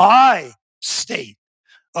your I state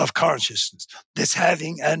of consciousness that's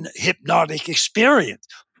having an hypnotic experience.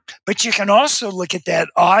 But you can also look at that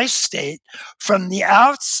I state from the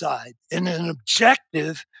outside in an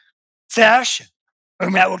objective fashion.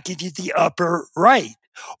 And that will give you the upper right,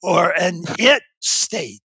 or an it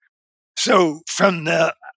state. So from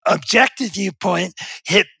the objective viewpoint,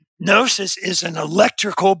 hypnosis is an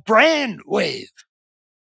electrical brain wave,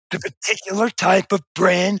 the particular type of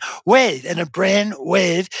brain wave. And a brain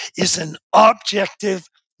wave is an objective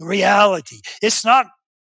reality. It's not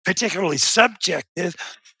particularly subjective,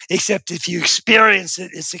 except if you experience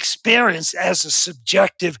it, it's experienced as a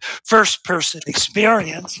subjective first-person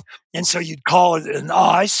experience, and so you'd call it an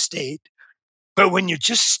I state. But when you're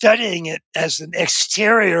just studying it as an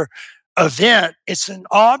exterior event, it's an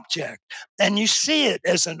object, and you see it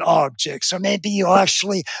as an object. So maybe you'll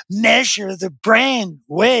actually measure the brain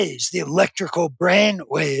waves, the electrical brain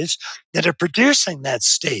waves that are producing that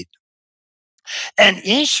state. And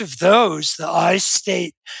each of those, the I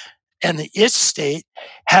state and the it state,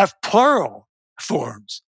 have plural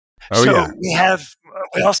forms. Oh, So yeah.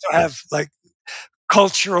 we also have like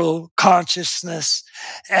cultural consciousness,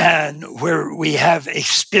 and where we have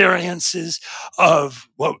experiences of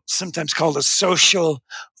what sometimes called a social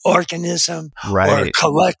organism or a Right.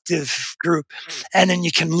 collective group. And then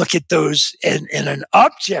you can look at those in an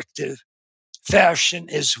objective fashion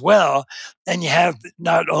as well. And you have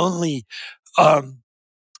not only um,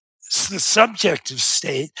 the subjective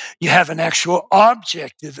state, you have an actual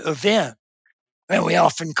objective event. And we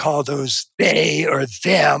often call those they or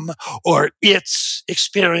them or its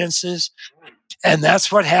experiences. And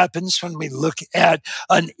that's what happens when we look at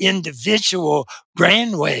an individual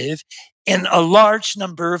brainwave in a large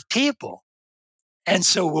number of people. And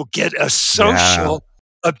so we'll get a Yeah. social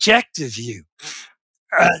objective view.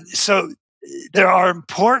 So there are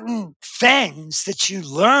important things that you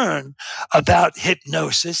learn about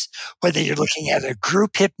hypnosis, whether you're looking at a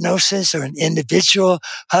group hypnosis or an individual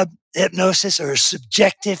hypnosis or a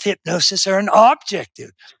subjective hypnosis or an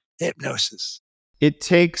objective hypnosis. It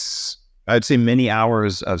takes, I'd say, many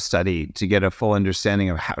hours of study to get a full understanding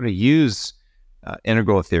of how to use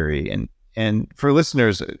integral theory. And for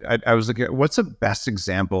listeners, I was looking at what's the best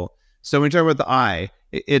example. So when you talk about the I,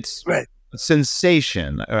 it's Right. a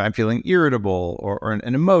sensation, or I'm feeling irritable, or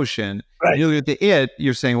an emotion. Right. And you look at the it,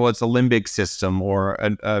 you're saying, well, it's a limbic system or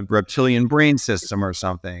a reptilian brain system or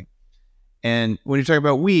something. And when you talk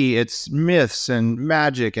about we, it's myths and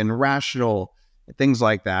magic and rational things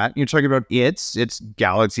like that. You're talking about it's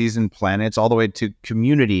galaxies and planets, all the way to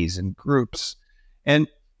communities and groups. And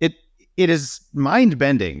it is mind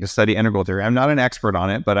bending to study integral theory. I'm not an expert on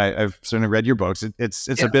it, but I've certainly read your books. It's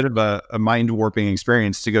a bit of a mind warping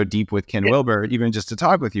experience to go deep with Ken Wilber, even just to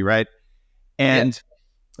talk with you, right? And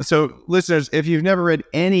so, listeners, if you've never read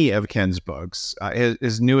any of Ken's books,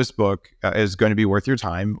 his newest book is going to be worth your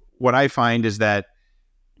time. What I find is that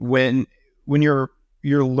when you're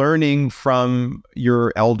learning from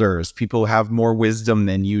your elders, people who have more wisdom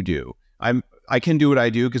than you do. I can do what I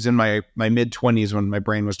do because in my mid-20s, when my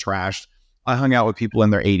brain was trashed, I hung out with people in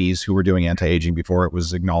their 80s who were doing anti-aging before it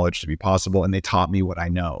was acknowledged to be possible, and they taught me what I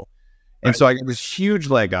know. And so I got this huge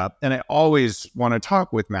leg up, and I always want to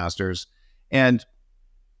talk with masters. And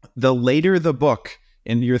the later the book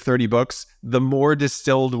in your 30 books, the more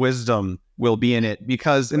distilled wisdom will be in it,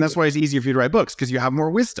 and that's why it's easier for you to write books, because you have more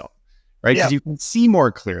wisdom, right? Because you can see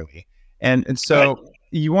more clearly. And so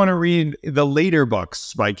you want to read the later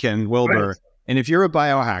books by Ken Wilber. Right. And if you're a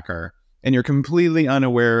biohacker and you're completely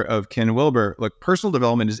unaware of Ken Wilber, look, personal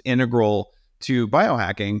development is integral to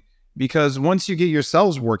biohacking, because once you get your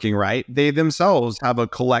cells working right, they themselves have a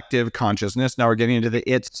collective consciousness. Now we're getting into the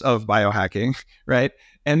it's of biohacking, right?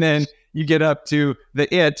 And then you get up to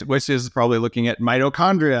the it, which is probably looking at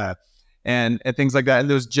mitochondria and things like that. And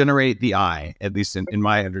those generate the I, at least in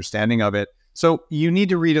my understanding of it. So you need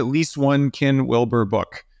to read at least one Ken Wilber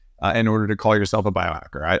book in order to call yourself a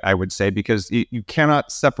biohacker, I would say, because you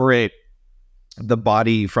cannot separate the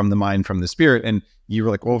body from the mind from the spirit. And you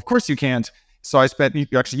were like, well, of course you can't. So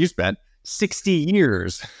you spent 60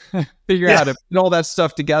 years figuring out how to put all that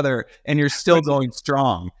stuff together, and you're still going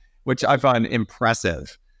strong, which I find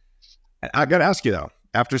impressive. I got to ask you, though,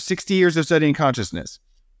 after 60 years of studying consciousness,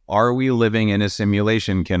 are we living in a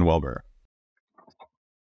simulation, Ken Wilber?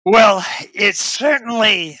 Well, it's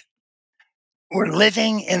certainly, we're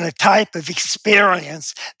living in a type of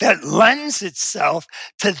experience that lends itself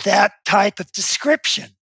to that type of description.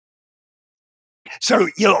 So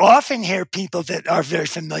you'll often hear people that are very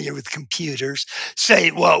familiar with computers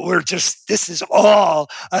say, well, this is all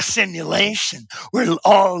a simulation. We're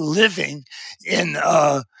all living in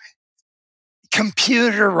a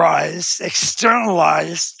computerized,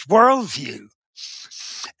 externalized worldview.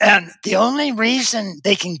 And the only reason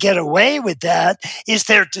they can get away with that is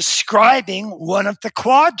they're describing one of the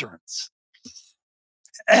quadrants.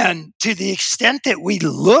 And to the extent that we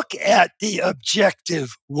look at the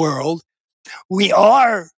objective world,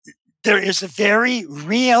 there is a very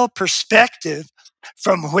real perspective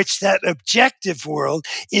from which that objective world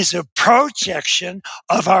is a projection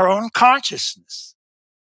of our own consciousness.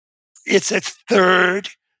 It's a third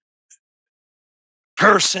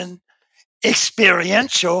person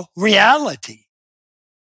experiential reality.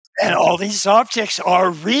 And all these objects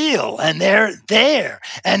are real, and they're there,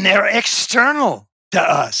 and they're external to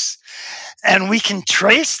us. And we can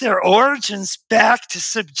trace their origins back to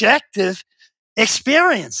subjective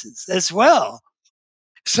experiences as well.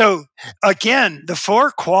 So again, the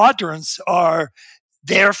four quadrants are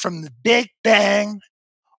there from the Big Bang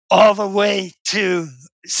all the way to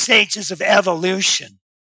stages of evolution.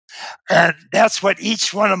 And that's what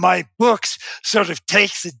each one of my books sort of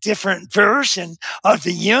takes a different version of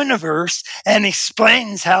the universe and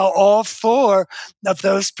explains how all four of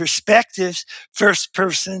those perspectives, first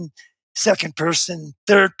person, second person,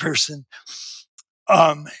 third person,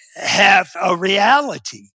 have a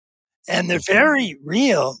reality. And they're very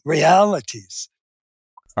real realities.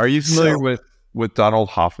 Are you familiar with Donald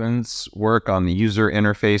Hoffman's work on the user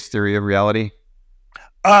interface theory of reality?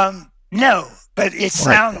 No, but it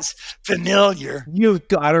sounds familiar. You've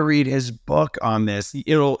got to read his book on this. I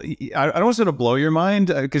don't want to blow your mind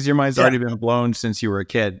because your mind's already been blown since you were a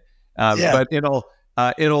kid. But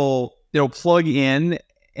it'll plug in,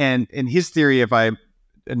 and his theory, if I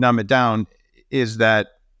numb it down, is that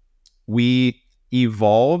we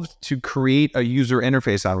evolved to create a user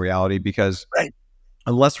interface on reality because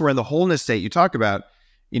unless we're in the wholeness state you talk about,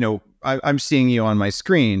 I'm seeing you on my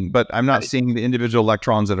screen, but I'm not seeing the individual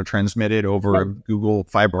electrons that are transmitted over Google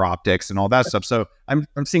fiber optics and all that stuff. So I'm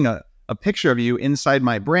seeing a picture of you inside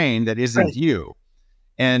my brain that isn't you.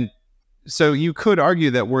 And so you could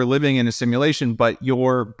argue that we're living in a simulation, but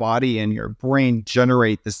your body and your brain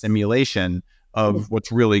generate the simulation of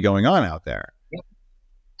what's really going on out there.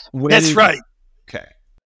 That's right. Okay.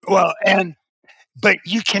 Well, but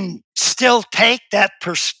you can still take that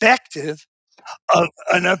perspective of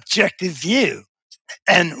an objective view.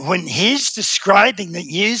 And when he's describing the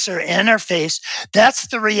user interface, that's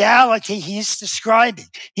the reality he's describing.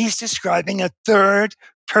 He's describing a third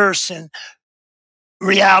person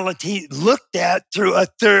reality looked at through a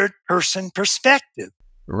third person perspective.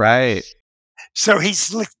 Right. So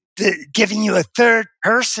he's giving you a third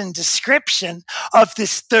person description of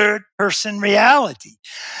this third person reality.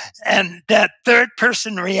 And that third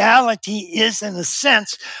person reality is, in a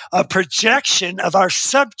sense, a projection of our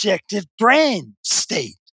subjective brain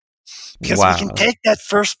state. Because we can take that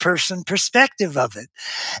first person perspective of it.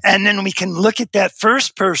 And then we can look at that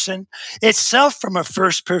first person itself from a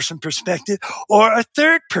first person perspective or a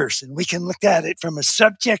third person. We can look at it from a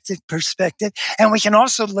subjective perspective, and we can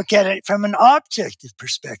also look at it from an objective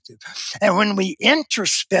perspective. And when we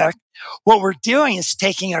introspect, what we're doing is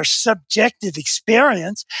taking our subjective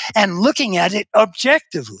experience and looking at it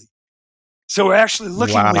objectively. So we're actually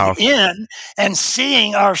looking within and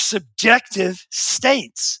seeing our subjective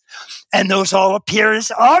states. And those all appear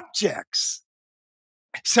as objects.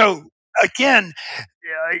 So again,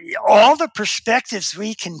 all the perspectives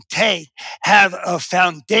we can take have a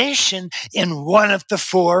foundation in one of the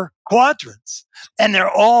four quadrants. And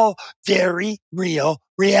they're all very real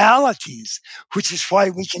realities, which is why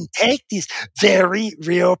we can take these very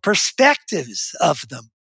real perspectives of them.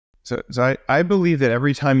 So I believe that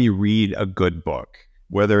every time you read a good book,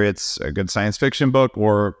 whether it's a good science fiction book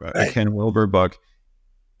or a Ken Wilber book,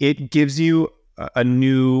 it gives you a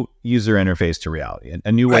new user interface to reality,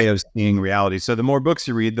 a new way of seeing reality. So the more books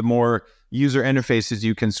you read, the more user interfaces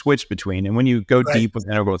you can switch between. And when you go deep with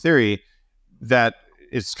integral theory, that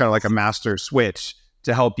it's kind of like a master switch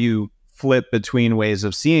to help you flip between ways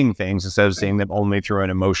of seeing things instead of seeing them only through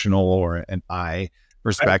an emotional or an eye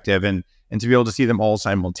perspective. And to be able to see them all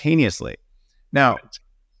simultaneously. Now,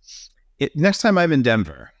 next time I'm in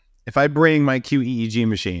Denver, if I bring my QEEG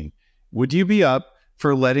machine, would you be up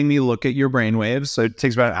for letting me look at your brainwaves? So it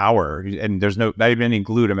takes about an hour, and there's not even any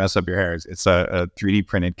glue to mess up your hair. It's a 3D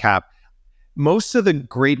printed cap. Most of the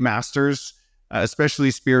great masters,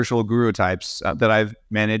 especially spiritual guru types that I've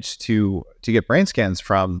managed to get brain scans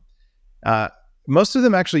from, most of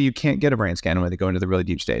them actually you can't get a brain scan when they go into the really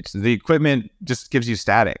deep states. The equipment just gives you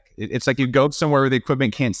static. It's like you go somewhere where the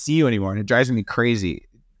equipment can't see you anymore, and it drives me crazy.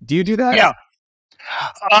 Do you do that? Yeah.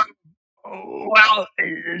 Well,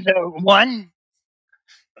 the one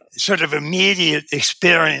sort of immediate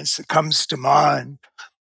experience that comes to mind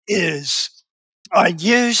is I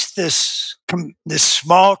used this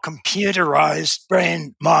small computerized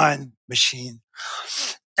brain-mind machine,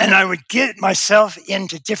 and I would get myself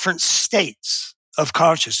into different states of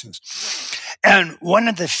consciousness. And one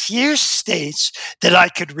of the few states that I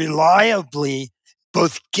could reliably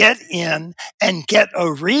both get in and get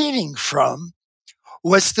a reading from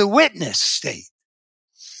was the witness state.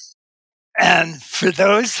 And for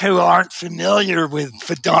those who aren't familiar with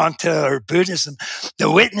Vedanta or Buddhism, the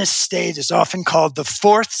witness state is often called the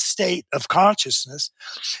fourth state of consciousness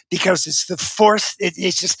because it's the fourth,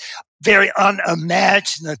 it's just very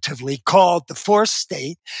unimaginatively called the fourth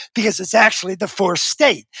state because it's actually the fourth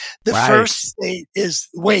state. The first state is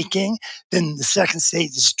waking, then the second state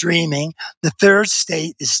is dreaming, the third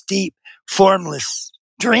state is deep, formless,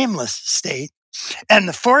 dreamless state. And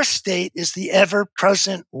the fourth state is the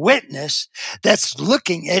ever-present witness that's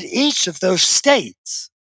looking at each of those states.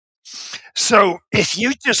 So if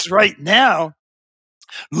you just right now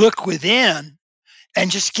look within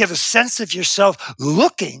and just give a sense of yourself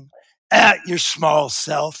looking at your small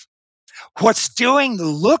self, what's doing the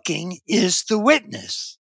looking is the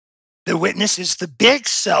witness. The witness is the big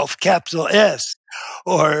self, capital S,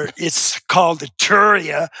 or it's called a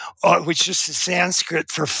turiya, which is the Sanskrit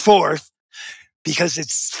for fourth, because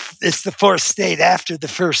it's the fourth state after the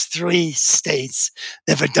first three states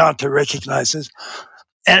that Vedanta recognizes.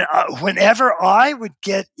 And whenever I would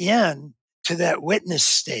get in to that witness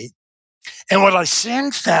state, and what I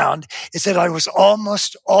soon found is that I was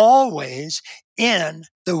almost always in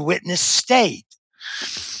the witness state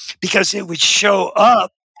because it would show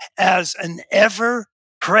up as an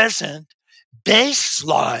ever-present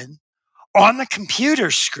baseline on the computer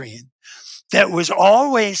screen that was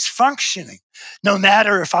always functioning. No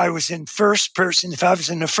matter if I was in first person, if I was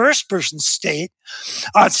in a first person state,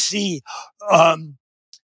 I'd see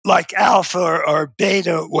like alpha or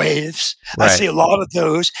beta waves. I see a lot of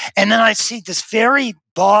those. And then I'd see this very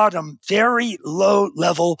bottom, very low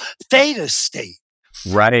level theta state.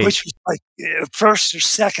 Right. Which was like first or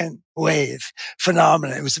second wave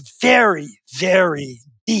phenomena. It was a very, very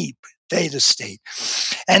deep theta state.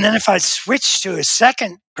 And then if I switched to a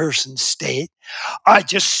second person state, I'd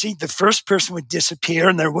just see the first person would disappear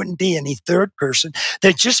and there wouldn't be any third person.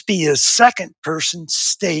 There'd just be a second person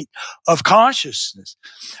state of consciousness,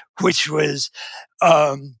 which was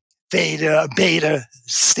beta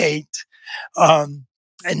state, and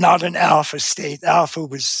not an alpha state. Alpha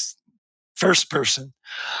was first person.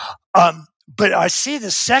 But I see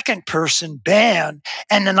the second person band,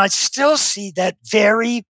 and then I still see that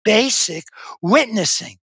very basic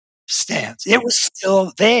witnessing stance. It was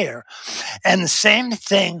still there. And the same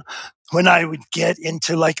thing when I would get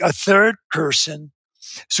into like a third person,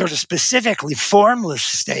 sort of specifically formless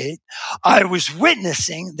state, I was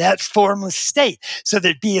witnessing that formless state. So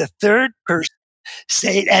there'd be a third person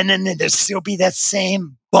state, and then there'd still be that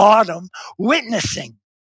same bottom witnessing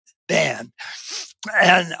band.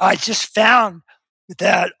 And I just found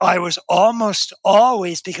that I was almost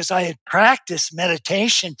always, because I had practiced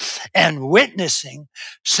meditation and witnessing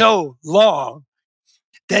so long,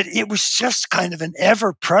 that it was just kind of an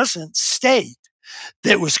ever-present state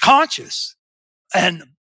that was conscious. And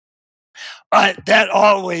that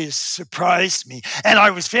always surprised me. And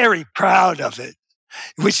I was very proud of it,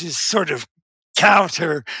 which is sort of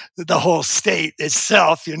counter the whole state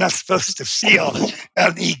itself. You're not supposed to feel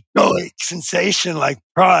an egoic sensation like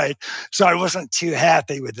pride. So I wasn't too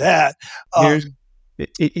happy with that.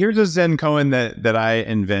 Here's a Zen koan that I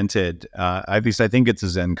invented. At least I think it's a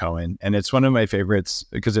Zen koan, and it's one of my favorites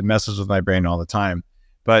because it messes with my brain all the time.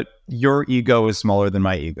 But your ego is smaller than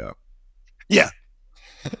my ego. Yeah.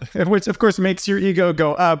 Which, of course, makes your ego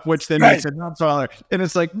go up, which then makes it not smaller. And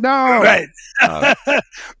it's like, no. Right.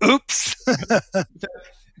 Oops.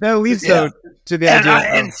 That leads to the idea.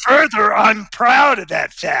 And further, I'm proud of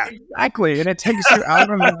that fact. Exactly. And it takes you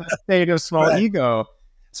out of that state of small ego.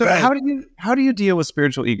 So how do you deal with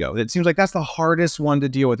spiritual ego? It seems like that's the hardest one to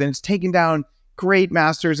deal with. And it's taking down great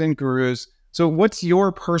masters and gurus. So what's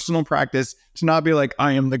your personal practice to not be like,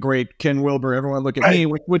 I am the great Ken Wilber, everyone look at me,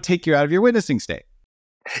 which would take you out of your witnessing state?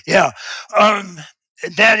 Yeah,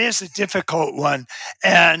 that is a difficult one.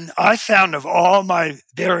 And I found of all my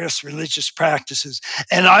various religious practices,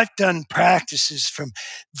 and I've done practices from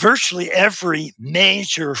virtually every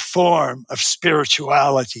major form of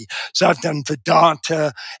spirituality. So I've done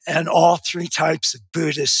Vedanta and all three types of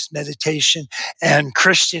Buddhist meditation and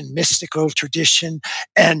Christian mystical tradition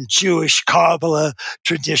and Jewish Kabbalah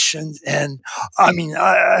tradition. And I mean,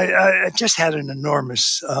 I just had an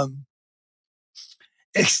enormous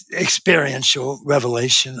experiential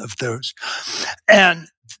revelation of those. And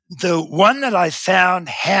the one that I found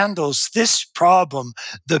handles this problem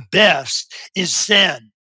the best is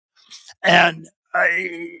Zen. And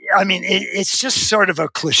I mean, it's just sort of a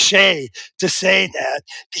cliche to say that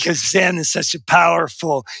because Zen is such a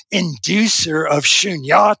powerful inducer of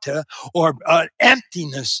shunyata, or an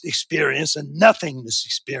emptiness experience, a nothingness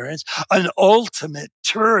experience, an ultimate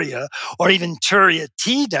turiya, or even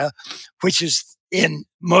turiyatita, which is in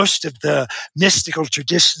most of the mystical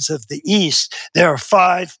traditions of the East, there are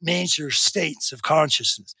 5 major states of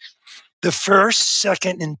consciousness. The first,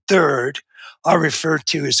 second, and third are referred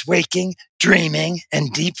to as waking, dreaming,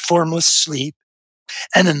 and deep formless sleep.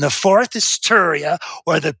 And then the fourth is Turiya,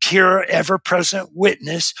 or the pure, ever-present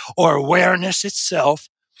witness, or awareness itself.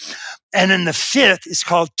 And then the fifth is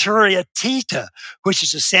called Turiya Tita, which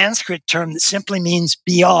is a Sanskrit term that simply means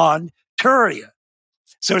beyond Turiya.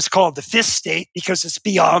 So it's called the fifth state because it's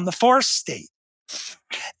beyond the fourth state.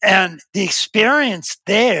 And the experience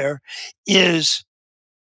there is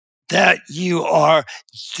that you are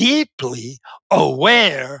deeply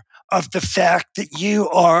aware of the fact that you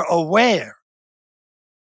are aware.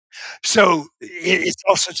 So it's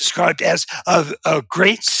also described as a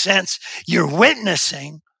great sense you're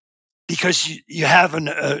witnessing because you have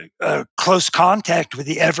a close contact with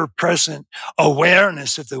the ever-present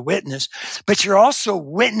awareness of the witness, but you're also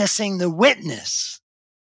witnessing the witness.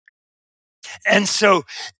 And so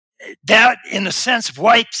that, in a sense,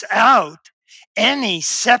 wipes out any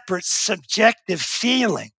separate subjective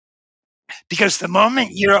feeling. Because the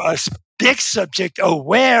moment you're a big subject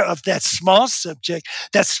aware of that small subject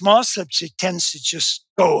tends to just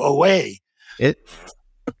go away.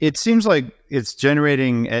 It seems like it's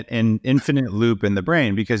generating an infinite loop in the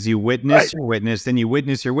brain because you witness your witness, then you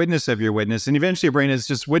witness your witness of your witness, and eventually your brain is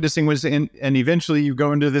just witnessing, and eventually you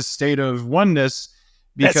go into this state of oneness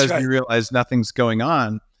because you realize nothing's going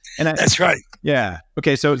on. And that's right. Yeah.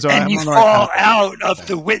 Okay. So and you fall out of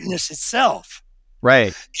the witness itself.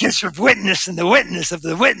 Right. Because you're witnessing the witness of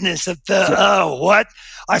the witness of the, what?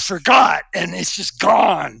 I forgot. And it's just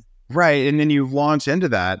gone. Right. And then you launch into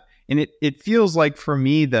that. And it feels like for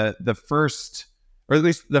me, the first, or at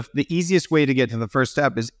least the easiest way to get to the first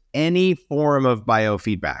step is any form of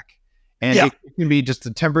biofeedback. And it can be just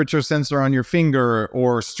a temperature sensor on your finger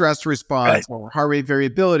or stress response or heart rate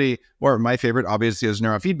variability, or my favorite obviously is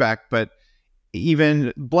neurofeedback, but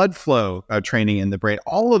even blood flow training in the brain,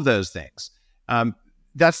 all of those things.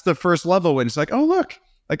 That's the first level when it's like, oh, look,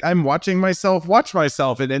 like I'm watching myself watch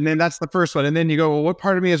myself. And then that's the first one. And then you go, well, what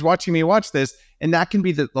part of me is watching me watch this? And that can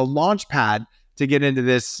be the launch pad to get into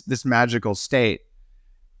this magical state.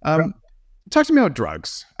 Talk to me about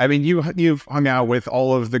drugs. I mean, you've hung out with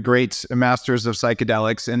all of the great masters of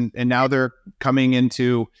psychedelics, and now they're coming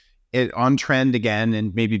into it on trend again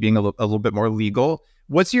and maybe being a little bit more legal.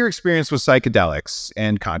 What's your experience with psychedelics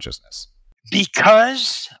and consciousness?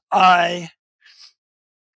 Because I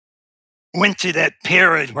went through that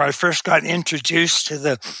period where I first got introduced to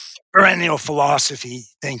the perennial philosophy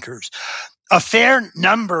thinkers, a fair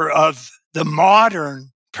number of the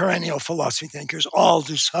modern perennial philosophy thinkers,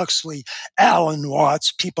 Aldous Huxley, Alan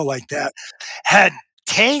Watts, people like that, had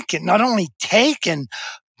not only taken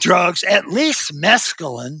drugs, at least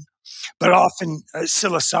mescaline, but often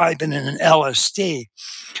psilocybin and LSD.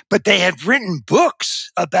 But they have written books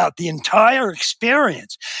about the entire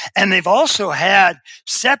experience. And they've also had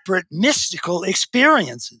separate mystical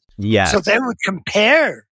experiences. Yes. So they would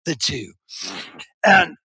compare the two.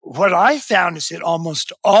 And what I found is that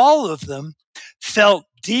almost all of them felt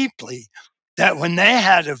deeply that when they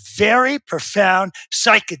had a very profound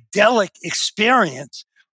psychedelic experience,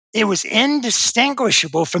 it was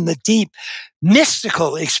indistinguishable from the deep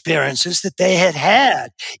mystical experiences that they had,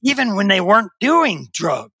 even when they weren't doing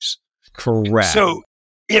drugs. Correct. So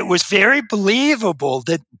it was very believable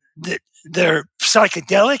that their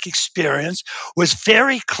psychedelic experience was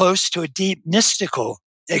very close to a deep mystical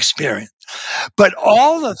experience. But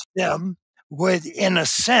all of them would, in a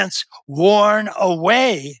sense, warn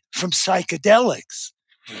away from psychedelics.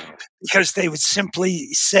 Because they would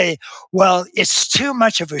simply say, well, it's too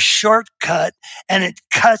much of a shortcut and it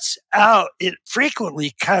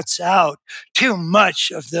frequently cuts out too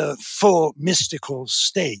much of the full mystical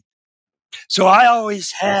state. So I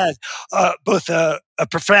always had both a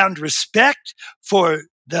profound respect for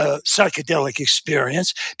the psychedelic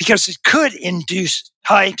experience because it could induce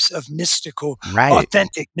types of mystical,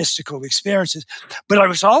 authentic mystical experiences. But I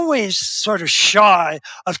was always sort of shy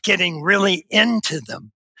of getting really into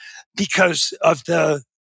them, because of the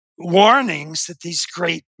warnings that these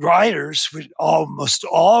great writers would almost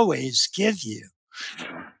always give you.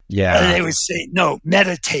 Yeah. And they would say, no,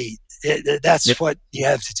 meditate. That's what you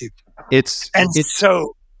have to do.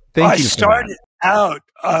 So I started out,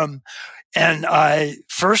 and I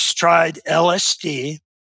first tried LSD,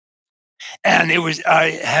 and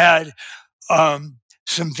I had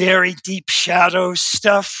some very deep shadow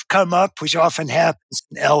stuff come up, which often happens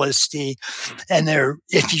in LSD. And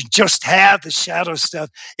if you just have the shadow stuff,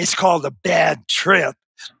 it's called a bad trip.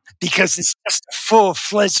 because it's just a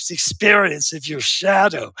full-fledged experience of your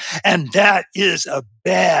shadow, and that is a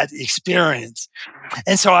bad experience.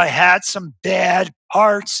 And so I had some bad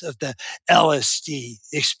parts of the LSD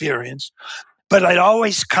experience, but I'd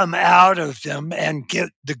always come out of them and get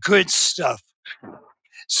the good stuff.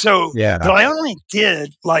 So, but Yeah. I only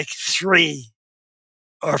did like 3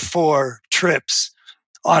 or 4 trips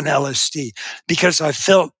on LSD because I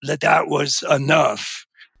felt that that was enough.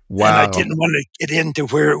 And I Wow. didn't want to get into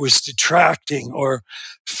where it was detracting or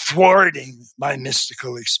thwarting my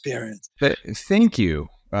mystical experience. Thank you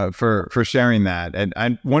for sharing that.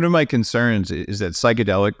 And one of my concerns is that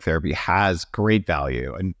psychedelic therapy has great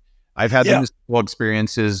value. And I've had the Yeah, mystical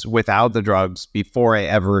experiences without the drugs before I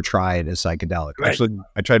ever tried a psychedelic. right. Actually,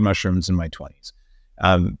 I tried mushrooms in my 20s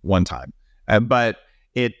one time. But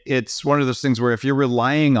it's one of those things where if you're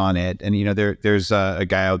relying on it, and there's a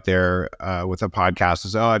guy out there with a podcast who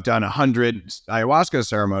says, "Oh, I've done 100 ayahuasca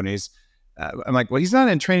ceremonies." I'm like, well, he's not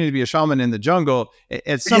in training to be a shaman in the jungle.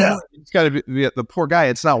 At some Yeah, point, it's got to be the poor guy.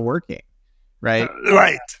 It's not working, right?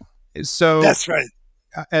 right. So, That's right.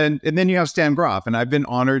 and then you have Stan Groff, and I've been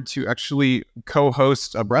honored to actually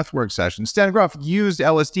co-host a breathwork session. Stan Groff used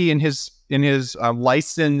LSD in his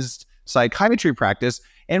licensed psychiatry practice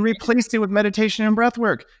and replaced it with meditation and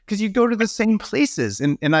breathwork because you go to the same places,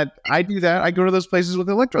 and I do that. I go to those places with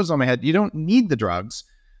electrodes on my head. You don't need the drugs,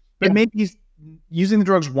 but Yeah. maybe using the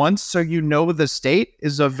drugs once so you know the state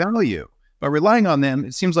is of value. But relying on them,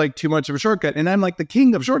 it seems like too much of a shortcut. And I'm like the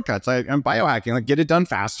king of shortcuts. I'm biohacking, like get it done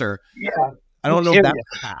faster. Yeah, I don't know if hear that's you.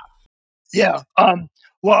 the path. Yeah.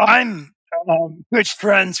 Well, I'm good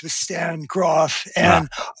friends with Stan Groff, Ah, and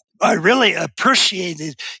I really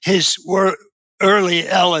appreciated his early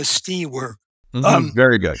LSD work. Um,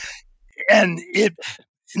 very good. and it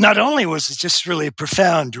not only was it just really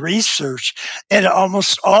profound research, it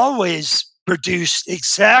almost always produced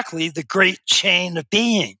exactly the great chain of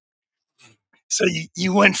being. So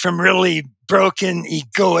you went from really broken,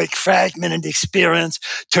 egoic, fragmented experience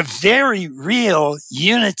to very real,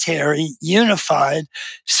 unitary, unified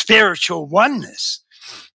spiritual oneness.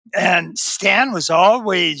 And Stan was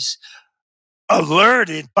always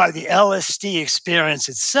alerted by the LSD experience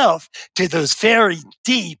itself to those very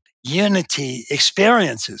deep unity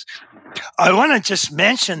experiences. I want to just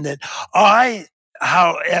mention that I,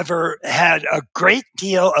 however, had a great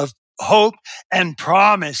deal of hope and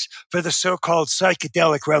promise for the so called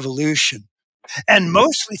psychedelic revolution. And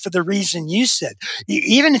mostly for the reason you said.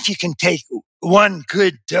 Even if you can take one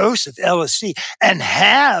good dose of LSD and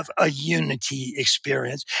have a unity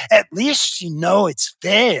experience, at least you know it's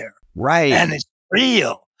there Right. and it's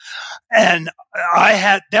real. And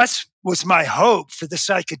that was my hope for the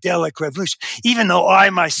psychedelic revolution. Even though I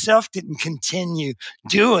myself didn't continue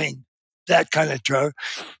doing that kind of drug,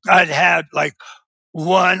 I'd had like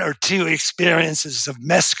 1 or 2 experiences of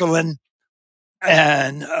mescaline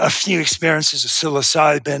and a few experiences of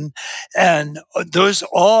psilocybin. And those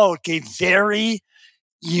all gave very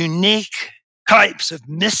unique types of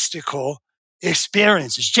mystical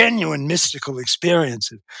experiences, genuine mystical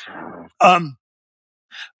experiences. Um,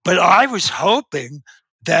 But I was hoping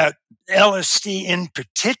that LSD in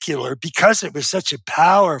particular, because it was such a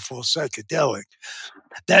powerful psychedelic,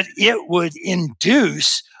 that it would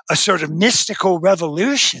induce a sort of mystical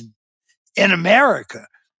revolution in America.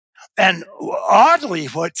 And oddly,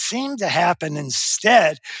 what seemed to happen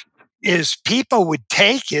instead is people would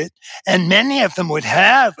take it, and many of them would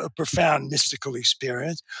have a profound mystical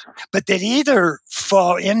experience, but they'd either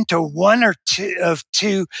fall into one or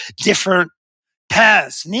two different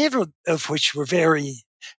paths, neither of which were very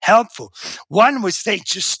helpful. One was they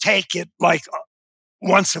just take it like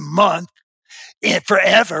once a month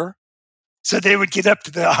forever. So they would get up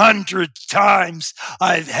to the 100 times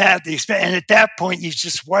I've had the experience. And at that point, you're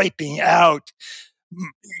just wiping out.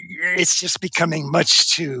 It's just becoming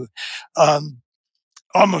much too um,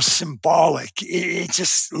 almost symbolic. It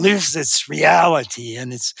just loses its reality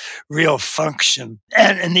and its real function.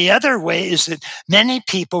 And the other way is that many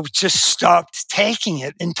people just stopped taking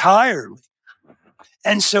it entirely.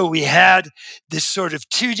 And so we had this sort of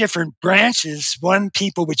 2 different branches, one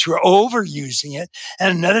people which were overusing it,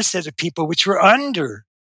 and another set of people which were underusing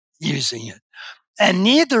it. And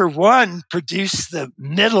neither one produced the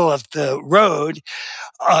middle of the road.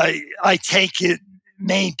 I take it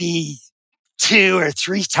maybe 2 or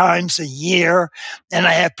 3 times a year, and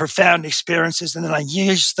I have profound experiences, and then I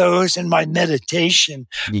use those in my meditation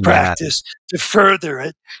Yeah. practice to further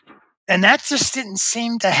it. And that just didn't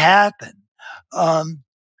seem to happen. Um,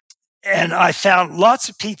 and I found lots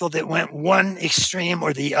of people that went one extreme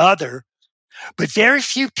or the other, but very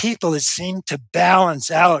few people, it seemed, to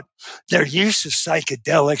balance out their use of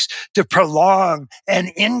psychedelics to prolong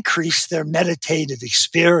and increase their meditative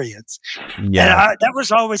experience. And Yeah. that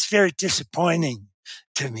was always very disappointing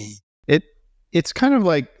to me. It's kind of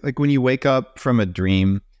like when you wake up from a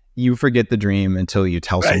dream, you forget the dream until you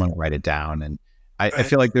tell Right. someone to write it down. And I Right.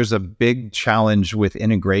 feel like there's a big challenge with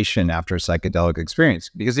integration after a psychedelic experience,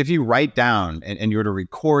 because if you write down and you were to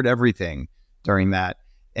record everything during that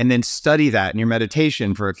and then study that in your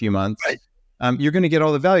meditation for a few months, Right. You're going to get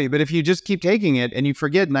all the value. But if you just keep taking it and you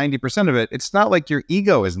forget 90% of it, it's not like your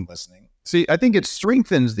ego isn't listening. See, I think it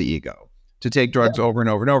strengthens the ego to take drugs over and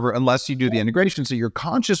over and over, unless you do the integration. So your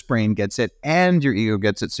conscious brain gets it and your ego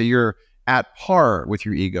gets it. So you're at par with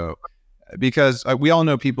your ego, because we all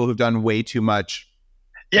know people who've done way too much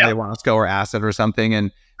ayahuasca or acid or something,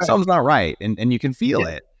 and something's not right. And you can feel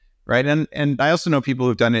it. Right. And I also know people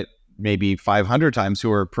who've done it maybe 500 times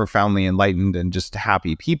who are profoundly enlightened and just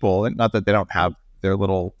happy people. And not that they don't have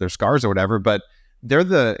their scars or whatever, but they're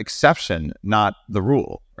the exception, not the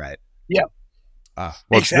rule. Right. Yeah. Well,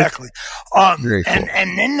 exactly. Very cool.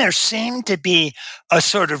 And then there seemed to be a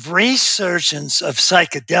sort of resurgence of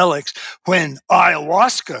psychedelics when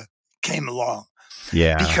ayahuasca came along.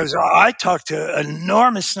 Yeah. Because I talked to an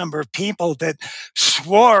enormous number of people that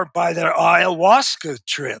swore by their ayahuasca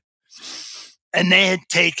trip. And they had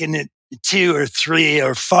taken it 2 or 3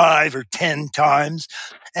 or 5 or 10 times.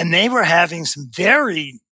 And they were having some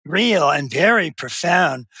very real and very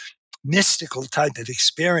profound mystical type of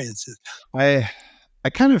experiences. I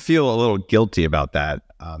kind of feel a little guilty about that.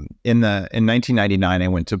 In 1999, I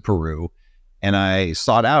went to Peru and I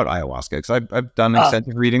sought out ayahuasca because I've done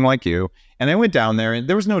extensive reading like you. And I went down there and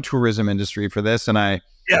there was no tourism industry for this. And I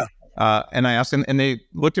asked them, and they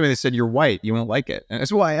looked at me and they said, "You're white. You won't like it." And I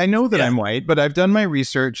said, "Well, I know that I'm white, but I've done my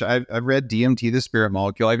research. I've read DMT, the spirit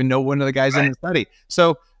molecule. I even know one of the guys in the study."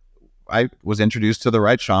 So I was introduced to the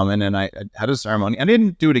right shaman and I had a ceremony. I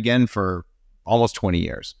didn't do it again for almost 20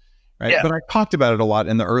 years. Right. But I talked about it a lot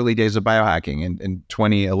in the early days of biohacking in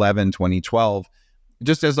 2011, 2012,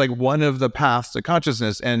 just as like one of the paths to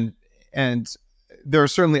consciousness. And there are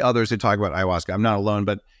certainly others who talk about ayahuasca. I'm not alone,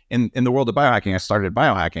 but in the world of biohacking, I started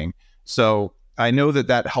biohacking. So I know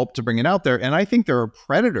that helped to bring it out there. And I think there are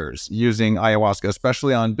predators using ayahuasca,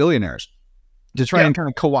 especially on billionaires, to try and kind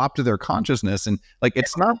of co-opt their consciousness. And like,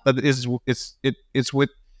 it's not that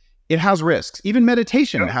it has risks. Even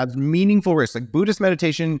meditation has meaningful risks. Like Buddhist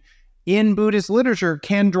meditation in Buddhist literature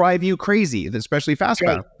can drive you crazy, especially fast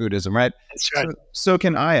path Buddhism, right? That's right. So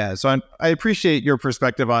can Aya. So I appreciate your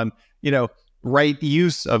perspective on, right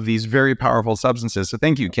use of these very powerful substances. So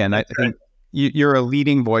thank you, Ken. I think you're a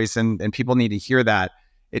leading voice and people need to hear that.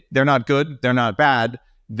 They're not good. They're not bad.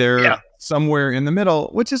 They're somewhere in the middle,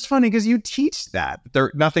 which is funny because you teach that.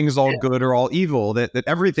 Nothing is all good or all evil, that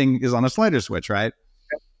everything is on a slider switch, right?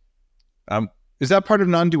 Is that part of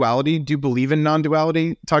non-duality? Do you believe in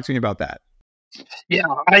non-duality? Talk to me about that. Yeah,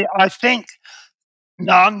 I think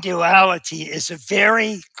non-duality is a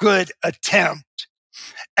very good attempt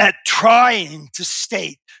at trying to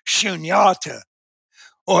state shunyata,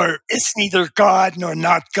 or it's neither God nor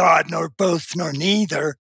not God, nor both nor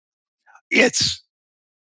neither. It's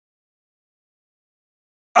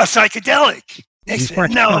a psychedelic.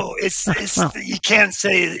 No, it's you can't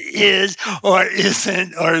say it is or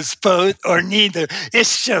isn't or it's both or neither.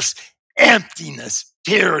 It's just emptiness,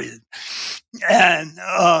 period. And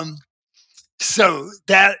so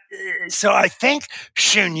I think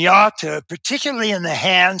shunyata, particularly in the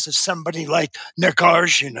hands of somebody like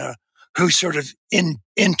Nagarjuna, who sort of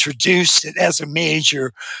introduced it as a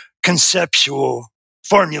major conceptual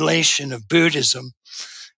formulation of Buddhism,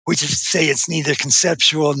 which is to say it's neither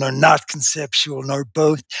conceptual nor not conceptual, nor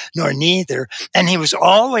both nor neither. And he was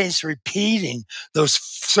always repeating those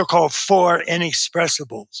so-called 4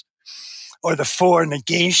 inexpressibles, or the 4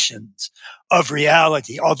 negations of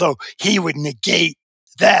reality, although he would negate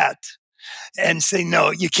that and say, no,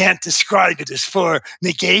 you can't describe it as 4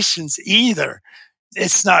 negations either.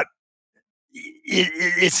 It's not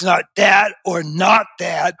that or not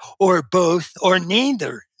that or both or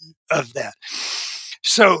neither of that.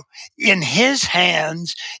 So in his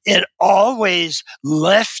hands, it always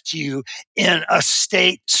left you in a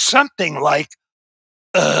state something like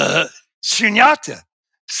shunyata,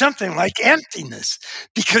 something like emptiness,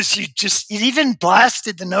 because it even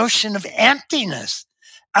blasted the notion of emptiness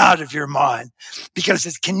out of your mind, because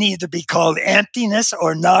it can either be called emptiness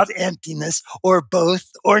or not emptiness or both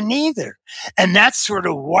or neither. And that sort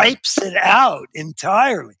of wipes it out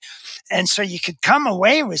entirely. And so you could come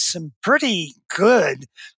away with some pretty good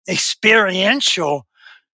experiential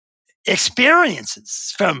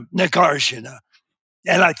experiences from Nagarjuna.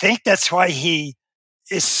 And I think that's why he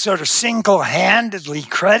is sort of single-handedly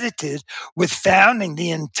credited with founding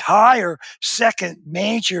the entire second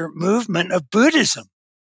major movement of Buddhism.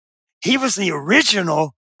 He was the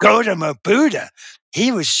original Gautama Buddha.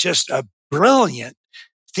 He was just a brilliant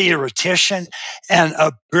theoretician and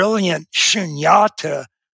a brilliant shunyata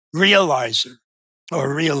realizer,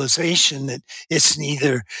 or realization that it's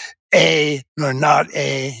neither A nor not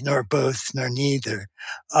A, nor both nor neither.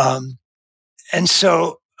 And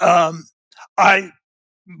so I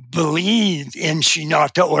believe in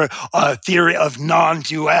shunyata, or a theory of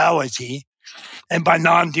non-duality. And by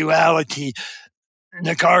non-duality,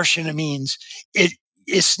 Nagarjuna means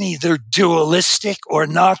it's neither dualistic or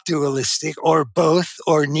not dualistic, or both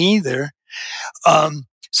or neither.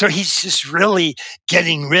 So he's just really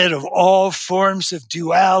getting rid of all forms of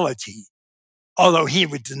duality, although he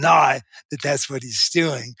would deny that that's what he's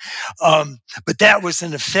doing. But that was,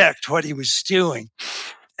 in effect, what he was doing.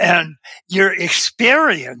 And your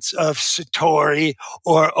experience of Satori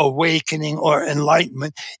or awakening or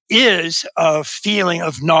enlightenment is a feeling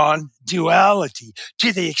of non-duality,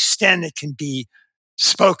 to the extent it can be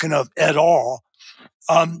spoken of at all,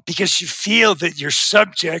 because you feel that your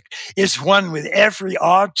subject is one with every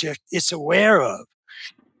object it's aware of.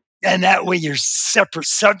 And that way your separate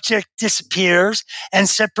subject disappears and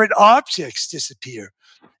separate objects disappear.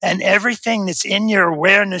 And everything that's in your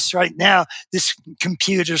awareness right now, this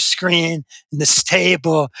computer screen, this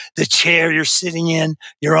table, the chair you're sitting in,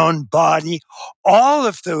 your own body, all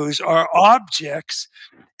of those are objects,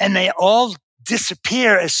 and they all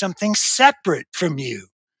disappear as something separate from you.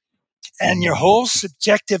 And your whole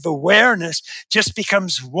subjective awareness just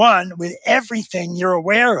becomes one with everything you're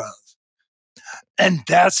aware of. And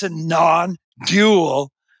that's a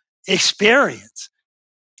non-dual experience.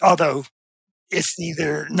 Although it's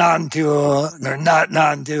neither non-dual nor not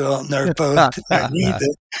non-dual, nor both nor neither.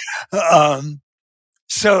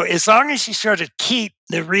 So as long as you sort of keep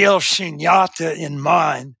the real shunyata in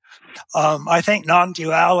mind, I think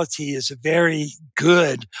non-duality is a very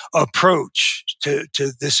good approach to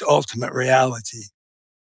this ultimate reality.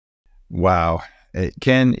 Wow.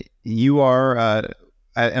 Ken, you are,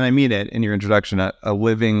 and I mean it in your introduction, a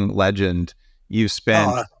living legend. You've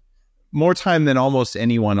spent more time than almost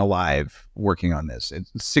anyone alive working on this.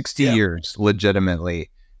 It's 60 years, legitimately,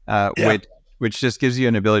 which just gives you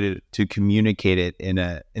an ability to communicate it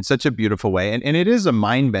in such a beautiful way. And it is a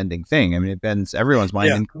mind-bending thing. I mean, it bends everyone's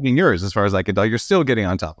mind, including yours, as far as I can tell. You're still getting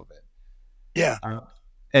on top of it. Yeah.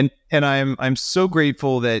 And I'm so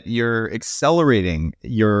grateful that you're accelerating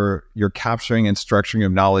your capturing and structuring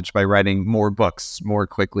of knowledge by writing more books more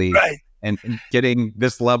quickly, and getting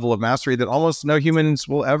this level of mastery that almost no humans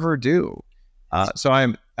will ever do. So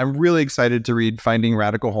I'm really excited to read Finding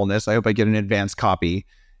Radical Wholeness. I hope I get an advance copy,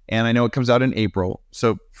 and I know it comes out in April.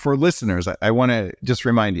 So for listeners, I want to just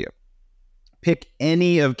remind you, pick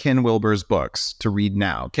any of Ken Wilber's books to read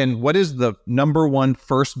now. Ken, what is the number one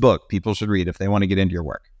first book people should read if they want to get into your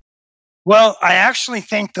work? Well, I actually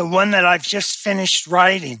think the one that I've just finished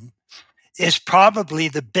writing is probably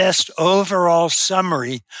the best overall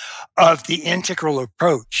summary of the integral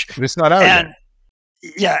approach. It's not out yet.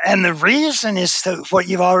 Yeah, and the reason is what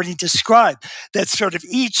you've already described, that sort of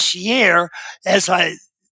each year, as I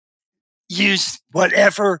use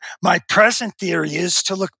whatever my present theory is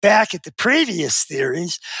to look back at the previous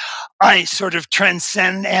theories, I sort of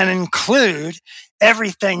transcend and include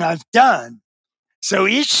everything I've done. So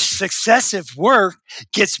each successive work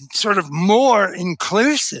gets sort of more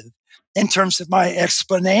inclusive in terms of my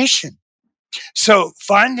explanation. So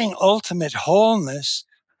Finding Ultimate Wholeness,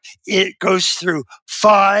 it goes through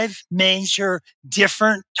 5 major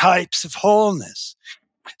different types of wholeness.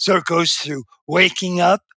 So it goes through waking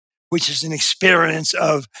up, which is an experience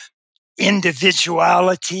of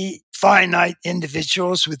individuality, finite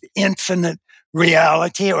individuals with infinite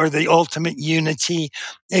reality, or the ultimate unity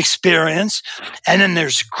experience. And then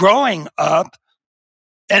there's growing up.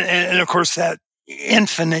 And of course, that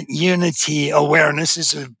infinite unity awareness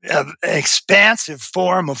is an expansive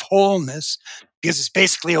form of wholeness, because it's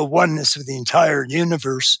basically a oneness with the entire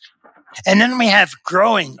universe. And then we have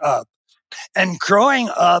growing up. And growing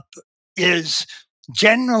up is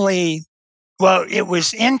generally, well, it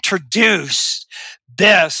was introduced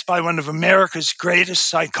best by one of America's greatest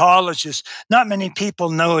psychologists. Not many people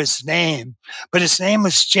know his name, but his name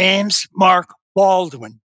was James Mark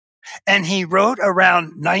Baldwin. And he wrote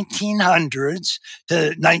around 1900s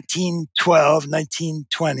to 1912,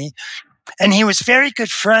 1920. And he was very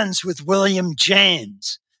good friends with William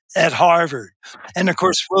James. at Harvard. And of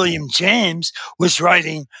course, William James was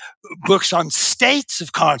writing books on states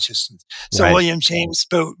of consciousness. So Right. William James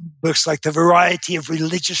wrote books like The Variety of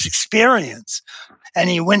Religious Experience. And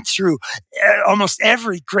he went through almost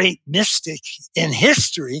every great mystic in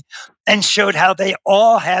history and showed how they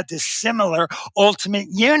all had this similar ultimate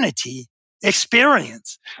unity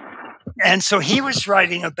experience. And so he was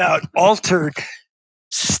writing about altered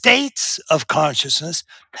states of consciousness.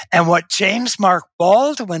 And what James Mark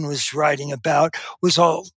Baldwin was writing about was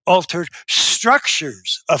altered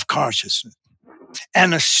structures of consciousness.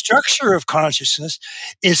 And a structure of consciousness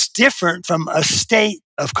is different from a state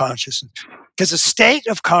of consciousness, because a state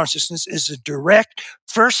of consciousness is a direct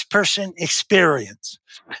first person experience.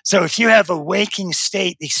 So if you have a waking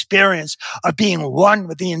state experience of being one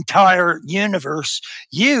with the entire universe,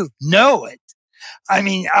 you know it. I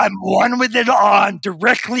mean, I'm one with it all. I'm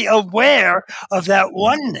directly aware of that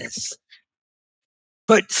oneness.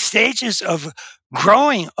 But stages of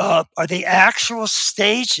growing up are the actual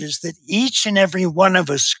stages that each and every one of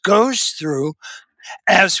us goes through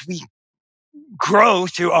as we grow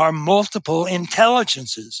through our multiple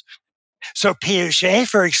intelligences. So Piaget,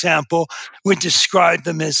 for example, would describe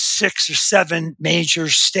them as 6 or 7 major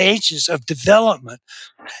stages of development.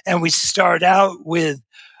 And we start out with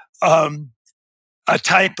a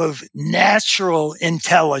type of natural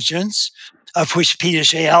intelligence, of which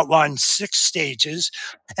Piaget outlined 6 stages.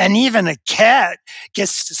 And even a cat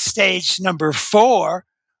gets to stage number 4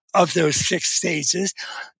 of those 6 stages,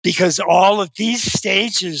 because all of these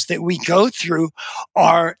stages that we go through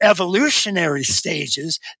are evolutionary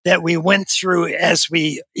stages that we went through as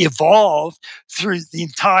we evolved through the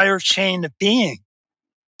entire chain of being.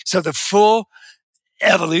 So the full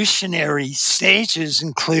evolutionary stages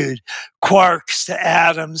include quarks to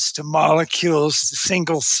atoms to molecules to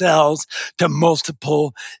single cells to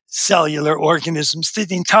multiple cellular organisms, to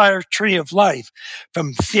the entire tree of life,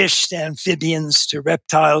 from fish to amphibians to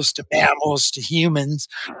reptiles to mammals to humans.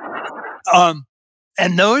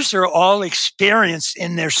 And those are all experienced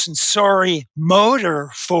in their sensory motor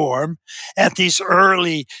form at these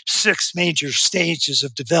early 6 major stages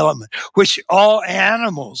of development, which all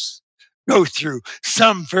animals go through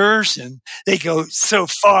some version. They go so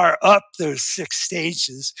far up those 6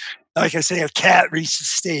 stages. Like I say, a cat reaches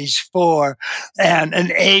stage 4, and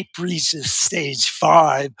an ape reaches stage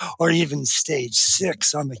 5, or even stage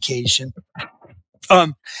 6 on occasion.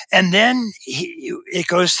 And then it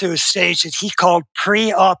goes through a stage that he called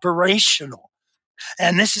pre-operational.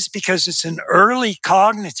 And this is because it's an early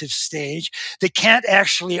cognitive stage that can't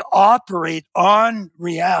actually operate on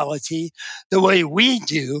reality the way we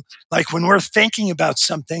do. Like when we're thinking about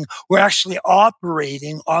something, we're actually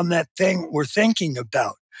operating on that thing we're thinking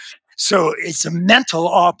about. So it's a mental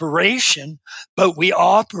operation, but we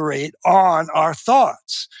operate on our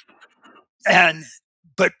thoughts.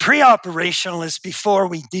 But pre-operational is before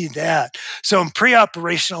we do that. So in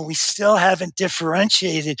pre-operational, we still haven't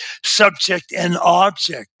differentiated subject and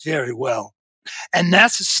object very well. And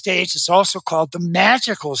that's a stage that's also called the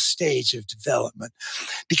magical stage of development.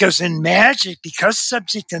 Because in magic, because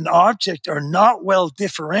subject and object are not well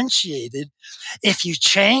differentiated, if you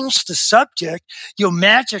change the subject, you'll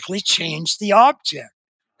magically change the object.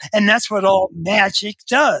 And that's what all magic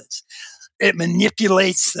does. It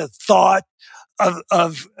manipulates the thought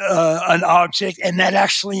of an object, and that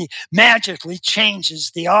actually magically changes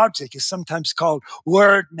the object. Is sometimes called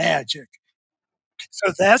word magic.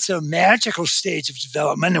 So that's a magical stage of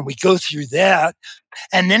development, and we go through that.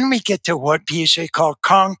 And then we get to what Piaget called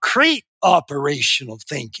concrete operational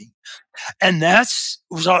thinking. And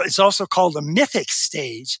it's also called a mythic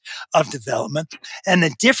stage of development. And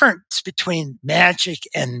the difference between magic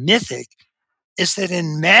and mythic is that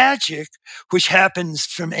in magic, which happens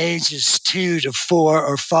from ages 2 to 4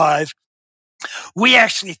 or 5, we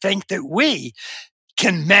actually think that we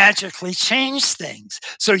can magically change things.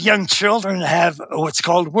 So young children have what's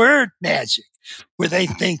called word magic, where they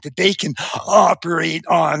think that they can operate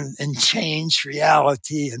on and change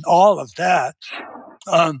reality and all of that.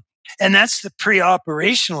 And that's the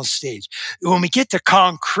pre-operational stage. When we get to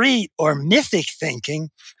concrete or mythic thinking,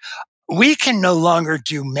 we can no longer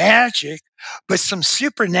do magic, but some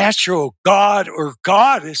supernatural god or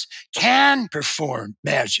goddess can perform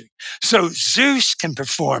magic. So Zeus can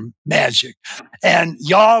perform magic, and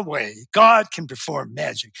Yahweh, God, can perform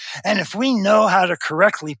magic. And if we know how to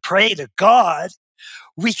correctly pray to God,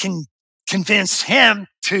 we can convince him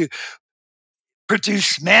to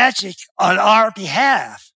produce magic on our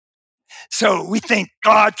behalf. So we think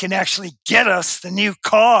God can actually get us the new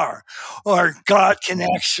car, or God can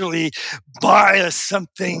actually buy us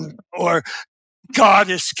something, or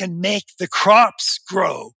goddess can make the crops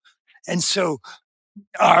grow. And so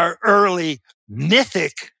our early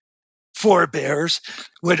mythic forebears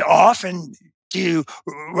would often do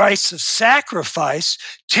rites of sacrifice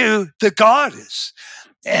to the goddess.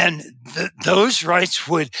 And those rites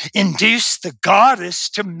would induce the goddess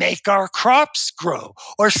to make our crops grow,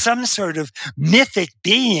 or some sort of mythic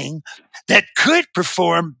being that could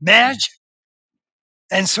perform magic.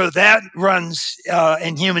 And so that runs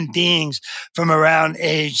in human beings from around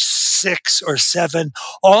age 6 or 7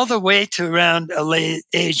 all the way to around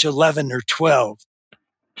age 11 or 12.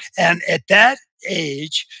 And at that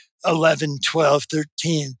age, 11, 12,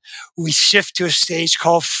 13, we shift to a stage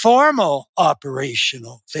called formal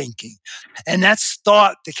operational thinking. And that's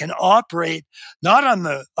thought that can operate not on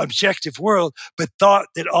the objective world, but thought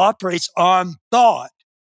that operates on thought.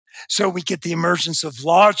 So we get the emergence of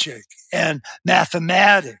logic and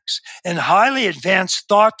mathematics and highly advanced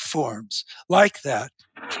thought forms like that.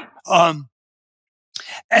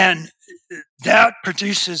 And that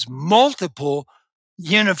produces multiple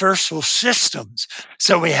universal systems.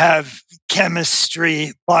 So we have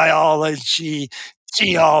chemistry, biology,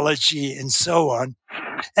 geology, and so on.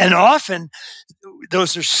 And often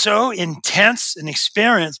those are so intense an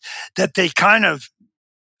experience that they kind of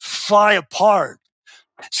fly apart.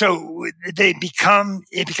 So it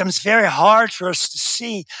becomes very hard for us to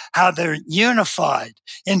see how they're unified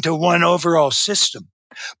into one overall system.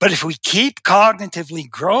 But if we keep cognitively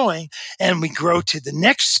growing and we grow to the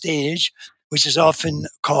next stage, which is often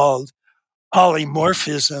called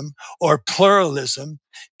polymorphism or pluralism,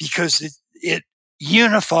 because it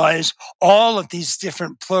unifies all of these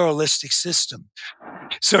different pluralistic systems.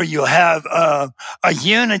 So you'll have a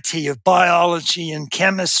unity of biology and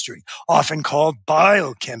chemistry, often called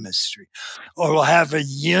biochemistry, or we'll have a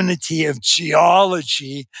unity of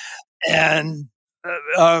geology and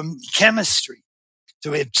chemistry.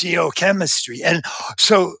 So we have geochemistry. And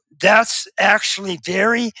so that's actually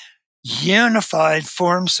very unified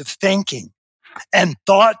forms of thinking. And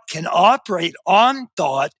thought can operate on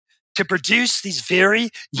thought to produce these very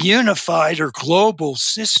unified or global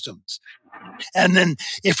systems. And then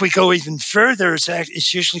if we go even further,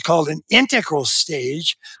 it's usually called an integral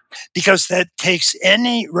stage, because that takes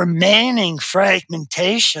any remaining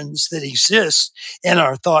fragmentations that exist in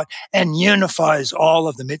our thought and unifies all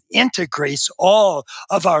of them. It integrates all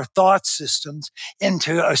of our thought systems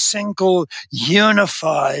into a single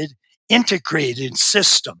unified, integrated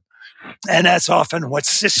system. And that's often what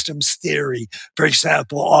systems theory, for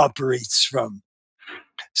example, operates from.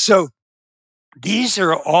 So these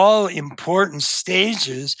are all important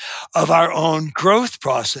stages of our own growth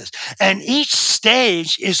process. And each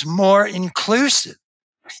stage is more inclusive.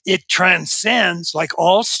 It transcends, like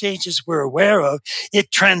all stages we're aware of,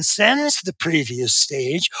 it transcends the previous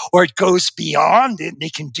stage, or it goes beyond it, and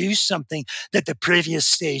it can do something that the previous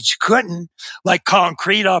stage couldn't, like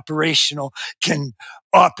concrete operational can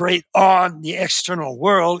operate on the external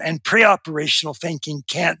world, and pre-operational thinking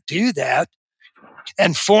can't do that.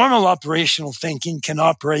 And formal operational thinking can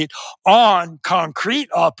operate on concrete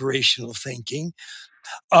operational thinking,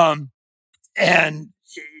 and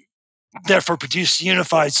therefore produce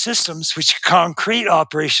unified systems, which concrete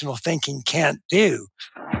operational thinking can't do.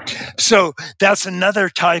 So that's another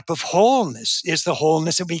type of wholeness, is the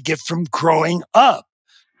wholeness that we get from growing up.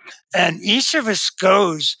 And each of us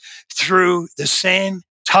goes through the same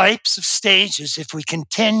types of stages if we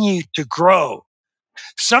continue to grow.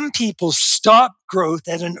 Some people stop growth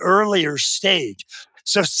at an earlier stage.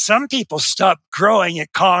 So some people stop growing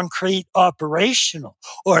at concrete operational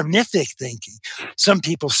or mythic thinking. Some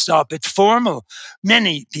people stop at formal.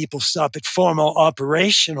 Many people stop at formal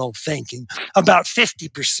operational thinking. About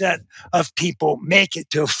 50% of people make it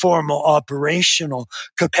to a formal operational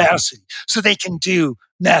capacity. So they can do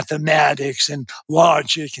mathematics and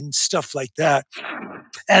logic and stuff like that.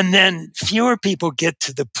 And then fewer people get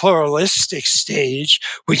to the pluralistic stage,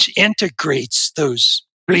 which integrates those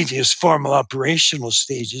previous formal operational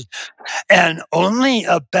stages. And only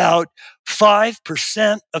about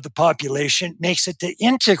 5% of the population makes it to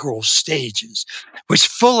integral stages, which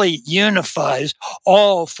fully unifies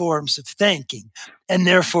all forms of thinking. And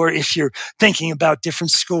therefore, if you're thinking about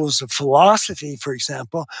different schools of philosophy, for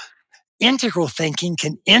example, integral thinking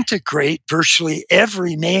can integrate virtually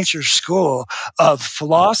every major school of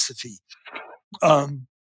philosophy.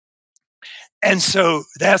 And so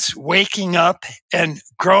that's waking up and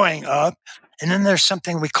growing up. And then there's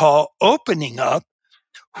something we call opening up,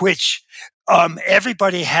 which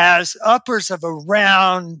everybody has upwards of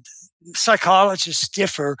around, psychologists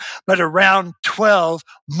differ, but around 12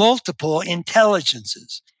 multiple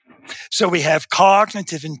intelligences. So we have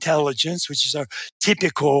cognitive intelligence, which is our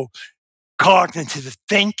typical cognitive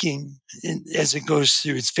thinking as it goes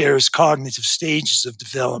through its various cognitive stages of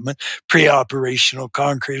development: pre-operational,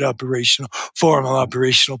 concrete operational, formal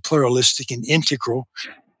operational, pluralistic, and integral.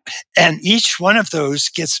 And each one of those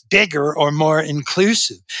gets bigger or more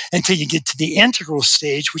inclusive until you get to the integral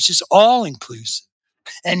stage, which is all inclusive.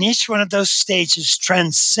 And each one of those stages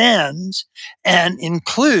transcends and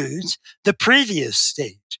includes the previous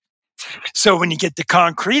stage. So when you get to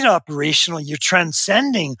concrete operational, you're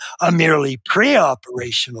transcending a merely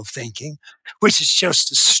pre-operational thinking, which is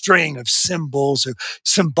just a string of symbols or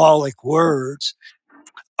symbolic words.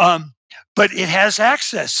 But it has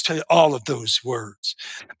access to all of those words,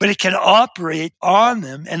 but it can operate on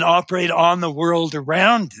them and operate on the world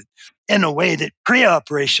around it in a way that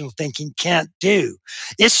pre-operational thinking can't do.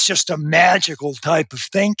 It's just a magical type of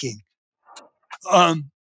thinking.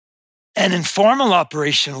 And informal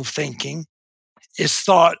operational thinking is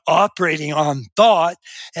thought operating on thought,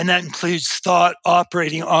 and that includes thought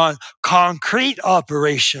operating on concrete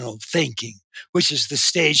operational thinking, which is the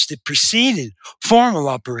stage that preceded formal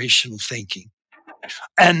operational thinking.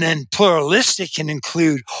 And then pluralistic can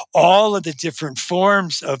include all of the different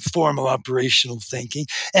forms of formal operational thinking,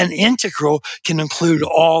 and integral can include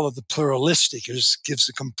all of the pluralistic. It just gives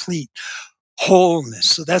a complete wholeness.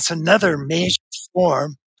 So that's another major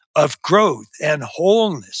form of growth and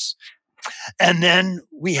wholeness. And then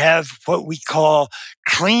we have what we call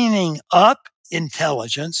cleaning up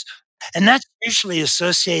intelligence. And that's usually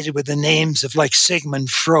associated with the names of like Sigmund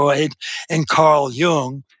Freud and Carl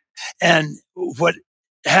Jung. And what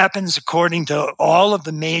happens, according to all of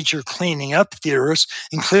the major cleaning up theorists,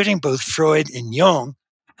 including both Freud and Jung,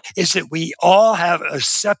 is that we all have a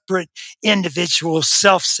separate individual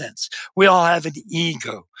self sense. We all have an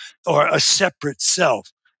ego or a separate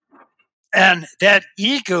self. And that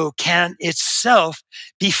ego can itself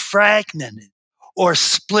be fragmented or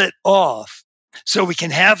split off. So we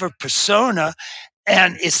can have a persona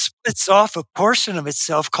and it splits off a portion of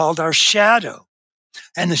itself called our shadow.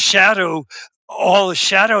 And the shadow, all the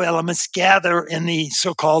shadow elements gather in the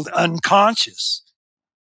so-called unconscious.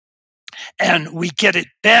 And we get it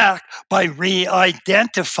back by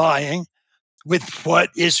re-identifying with what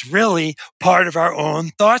is really part of our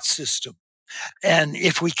own thought system. And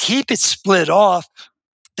if we keep it split off,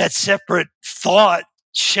 that separate thought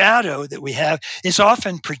shadow that we have is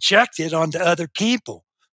often projected onto other people.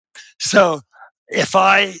 So if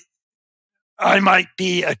I might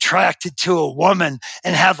be attracted to a woman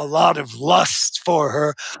and have a lot of lust for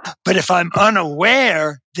her, but if I'm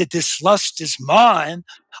unaware that this lust is mine,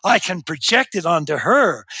 I can project it onto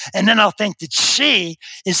her, and then I'll think that she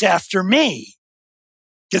is after me.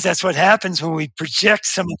 Because that's what happens when we project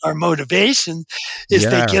some of our motivation is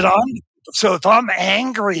they get on. So if I'm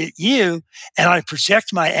angry at you and I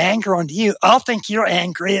project my anger onto you, I'll think you're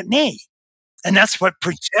angry at me. And that's what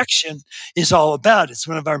projection is all about. It's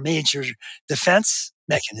one of our major defense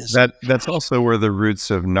mechanisms. That's also where the roots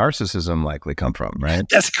of narcissism likely come from, right?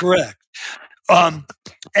 That's correct.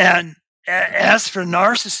 And as for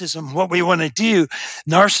narcissism, what we want to do,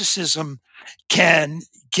 narcissism can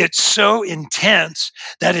get so intense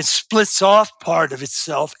that it splits off part of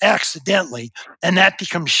itself accidentally, and that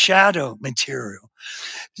becomes shadow material.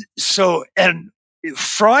 So, and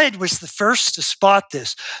Freud was the first to spot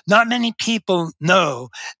this. Not many people know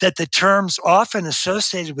that the terms often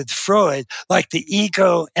associated with Freud, like the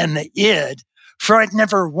ego and the id, Freud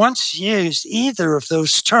never once used either of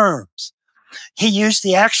those terms. He used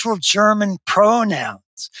the actual German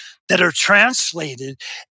pronouns that are translated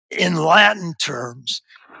in Latin terms.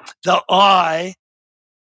 The I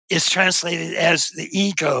is translated as the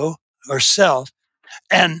ego or self,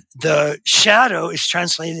 and the shadow is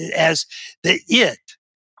translated as the it,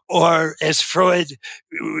 or as Freud,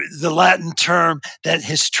 the Latin term that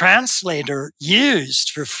his translator used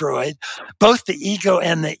for Freud. Both the ego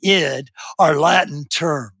and the id are Latin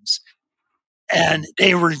terms, and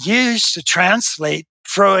they were used to translate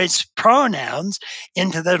Freud's pronouns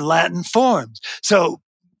into their Latin forms. So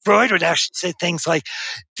Freud would actually say things like,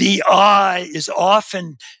 the I is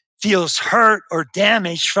often feels hurt or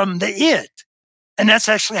damaged from the it. And that's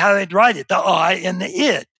actually how they'd write it, the I and the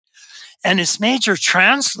it. And his major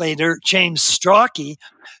translator, James Strachey,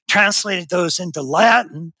 translated those into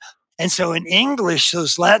Latin. And so in English,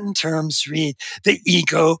 those Latin terms read the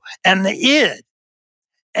ego and the id.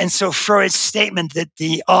 And so Freud's statement that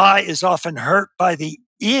the I is often hurt by the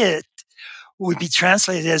it would be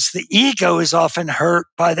translated as the ego is often hurt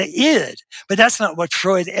by the id. But that's not what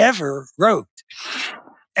Freud ever wrote.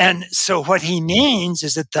 And so what he means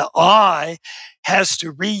is that the I has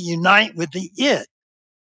to reunite with the it.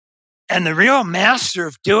 And the real master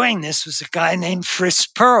of doing this was a guy named Fritz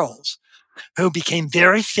Perls. who became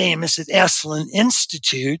very famous at Esalen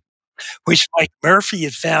Institute, which Mike Murphy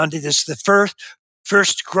had founded as the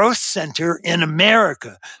first growth center in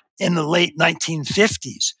America in the late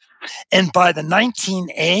 1950s. And by the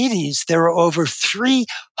 1980s, there were over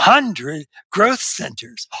 300 growth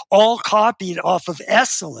centers, all copied off of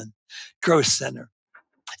Esalen Growth Center.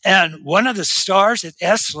 And one of the stars at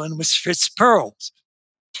Esalen was Fritz Perls.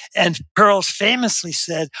 And Perls famously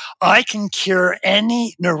said, I can cure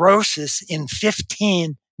any neurosis in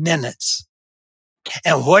 15 minutes.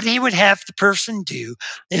 And what he would have the person do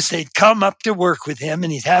is they'd come up to work with him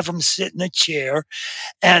and he'd have them sit in a chair.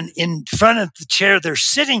 And in front of the chair they're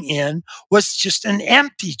sitting in was just an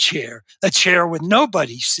empty chair, a chair with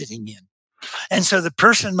nobody sitting in. And so the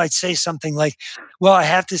person might say something like, well, I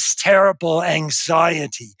have this terrible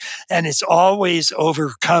anxiety and it's always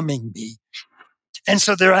overcoming me. And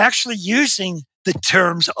so they're actually using the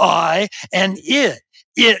terms I and it.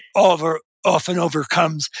 It often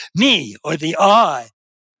overcomes me or the I.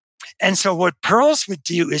 And so what Perls would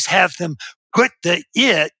do is have them put the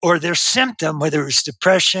it or their symptom, whether it's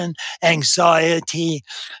depression, anxiety,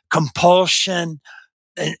 compulsion,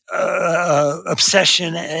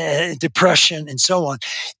 obsession, depression, and so on,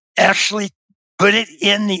 actually put it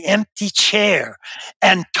in the empty chair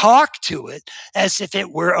and talk to it as if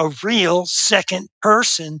it were a real second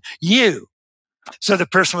person you. So the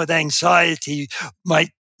person with anxiety might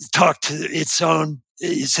talk to its own,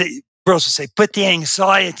 Perls would say, put the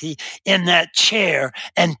anxiety in that chair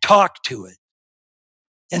and talk to it.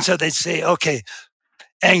 And so they'd say, okay,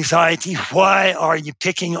 anxiety, why are you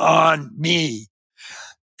picking on me?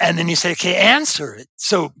 And then you say, okay, answer it.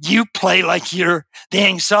 So you play like you're the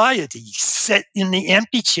anxiety. Sit in the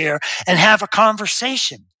empty chair and have a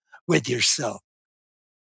conversation with yourself.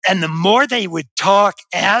 And the more they would talk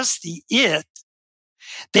as the it,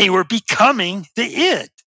 they were becoming the it.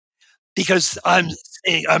 Because I'm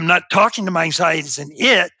not talking to my anxiety as an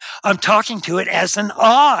it, I'm talking to it as an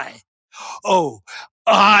I. Oh,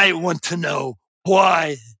 I want to know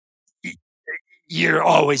why you're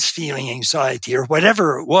always feeling anxiety or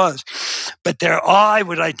whatever it was. But their I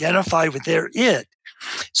would identify with their it.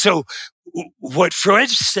 So what Freud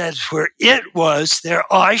said where it was, their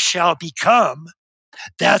I shall become,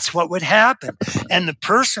 that's what would happen. And the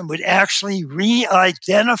person would actually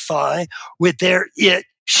re-identify with their it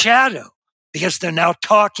shadow because they're now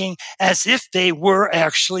talking as if they were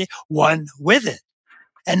actually one with it.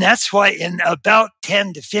 And that's why in about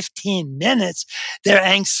 10 to 15 minutes, their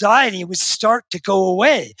anxiety would start to go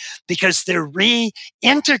away because they're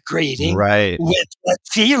reintegrating with that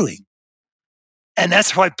feeling. And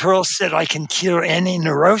that's why Perls said, I can cure any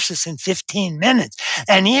neurosis in 15 minutes.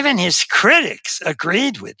 And even his critics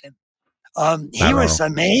agreed with him. He was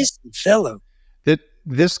an amazing fellow.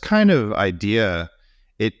 This kind of idea,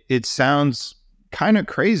 it sounds kind of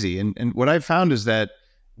crazy. And what I've found is that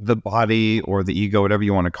the body or the ego, whatever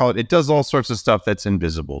you want to call it, it does all sorts of stuff that's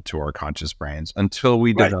invisible to our conscious brains until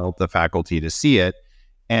we develop the faculty to see it.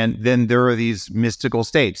 And then there are these mystical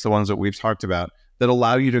states, the ones that we've talked about, that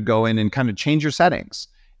allow you to go in and kind of change your settings.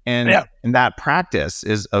 And that practice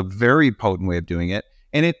is a very potent way of doing it.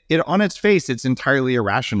 And it on its face, it's entirely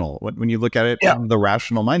irrational when you look at it from the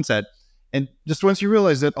rational mindset. And just once you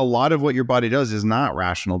realize that a lot of what your body does is not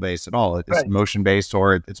rational based at all. It's emotion based,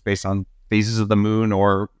 or it's based on phases of the moon,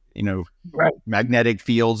 or magnetic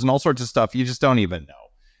fields and all sorts of stuff you just don't even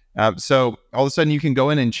know. So all of a sudden you can go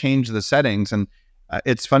in and change the settings. And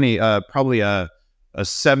it's funny, probably a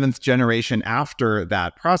seventh generation after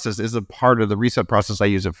that process is a part of the reset process I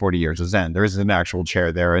use at 40 Years of Zen. There is an actual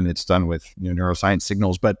chair there, and it's done with neuroscience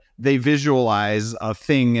signals, but they visualize a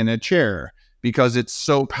thing in a chair because it's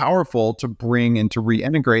so powerful to bring and to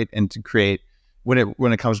reintegrate and to create.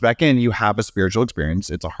 When it comes back in, you have a spiritual experience.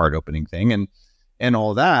 It's a heart opening thing and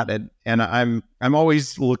all that. And I'm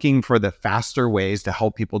always looking for the faster ways to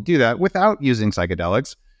help people do that without using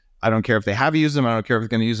psychedelics. I don't care if they have used them. I don't care if they're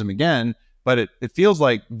going to use them again. But it feels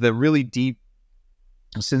like the really deep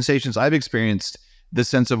sensations I've experienced, the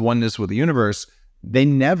sense of oneness with the universe, they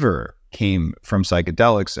never came from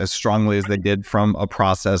psychedelics as strongly as they did from a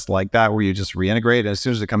process like that, where you just reintegrate. As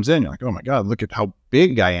soon as it comes in, you're like, oh my God, look at how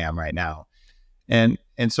big I am right now. And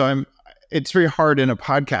so it's very hard in a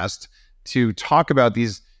podcast to talk about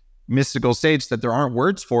these mystical states that there aren't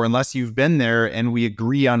words for unless you've been there and we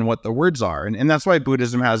agree on what the words are. And that's why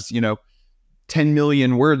Buddhism has, 10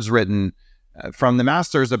 million words written from the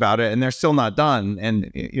masters about it, and they're still not done.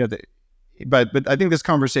 And, but I think this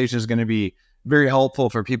conversation is going to be very helpful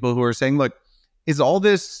for people who are saying, look, is all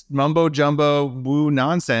this mumbo jumbo woo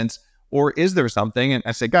nonsense, or is there something? And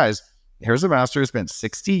I say, guys, here's a master who spent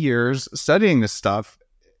 60 years studying this stuff.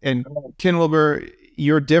 And Ken Wilber,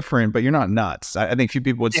 you're different, but you're not nuts. I think few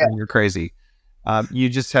people would say you're crazy. You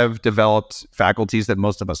just have developed faculties that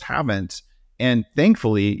most of us haven't. And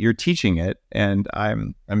thankfully, you're teaching it. And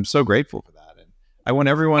I'm so grateful for that. And I want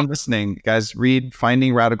everyone listening, guys, read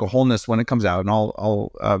Finding Radical Wholeness when it comes out. And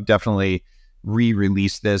I'll definitely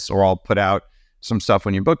re-release this, or I'll put out some stuff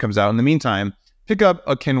when your book comes out. In the meantime, pick up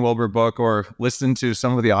a Ken Wilber book or listen to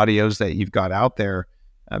some of the audios that you've got out there,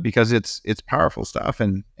 because it's powerful stuff.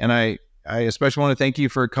 And I especially want to thank you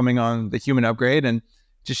for coming on The Human Upgrade and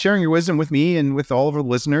just sharing your wisdom with me and with all of our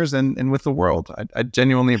listeners and with the world. I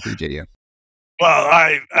genuinely appreciate you.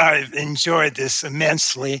 Well, I've enjoyed this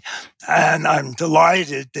immensely, and I'm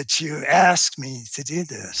delighted that you asked me to do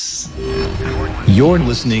this. You're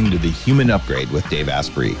listening to The Human Upgrade with Dave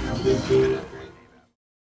Asprey.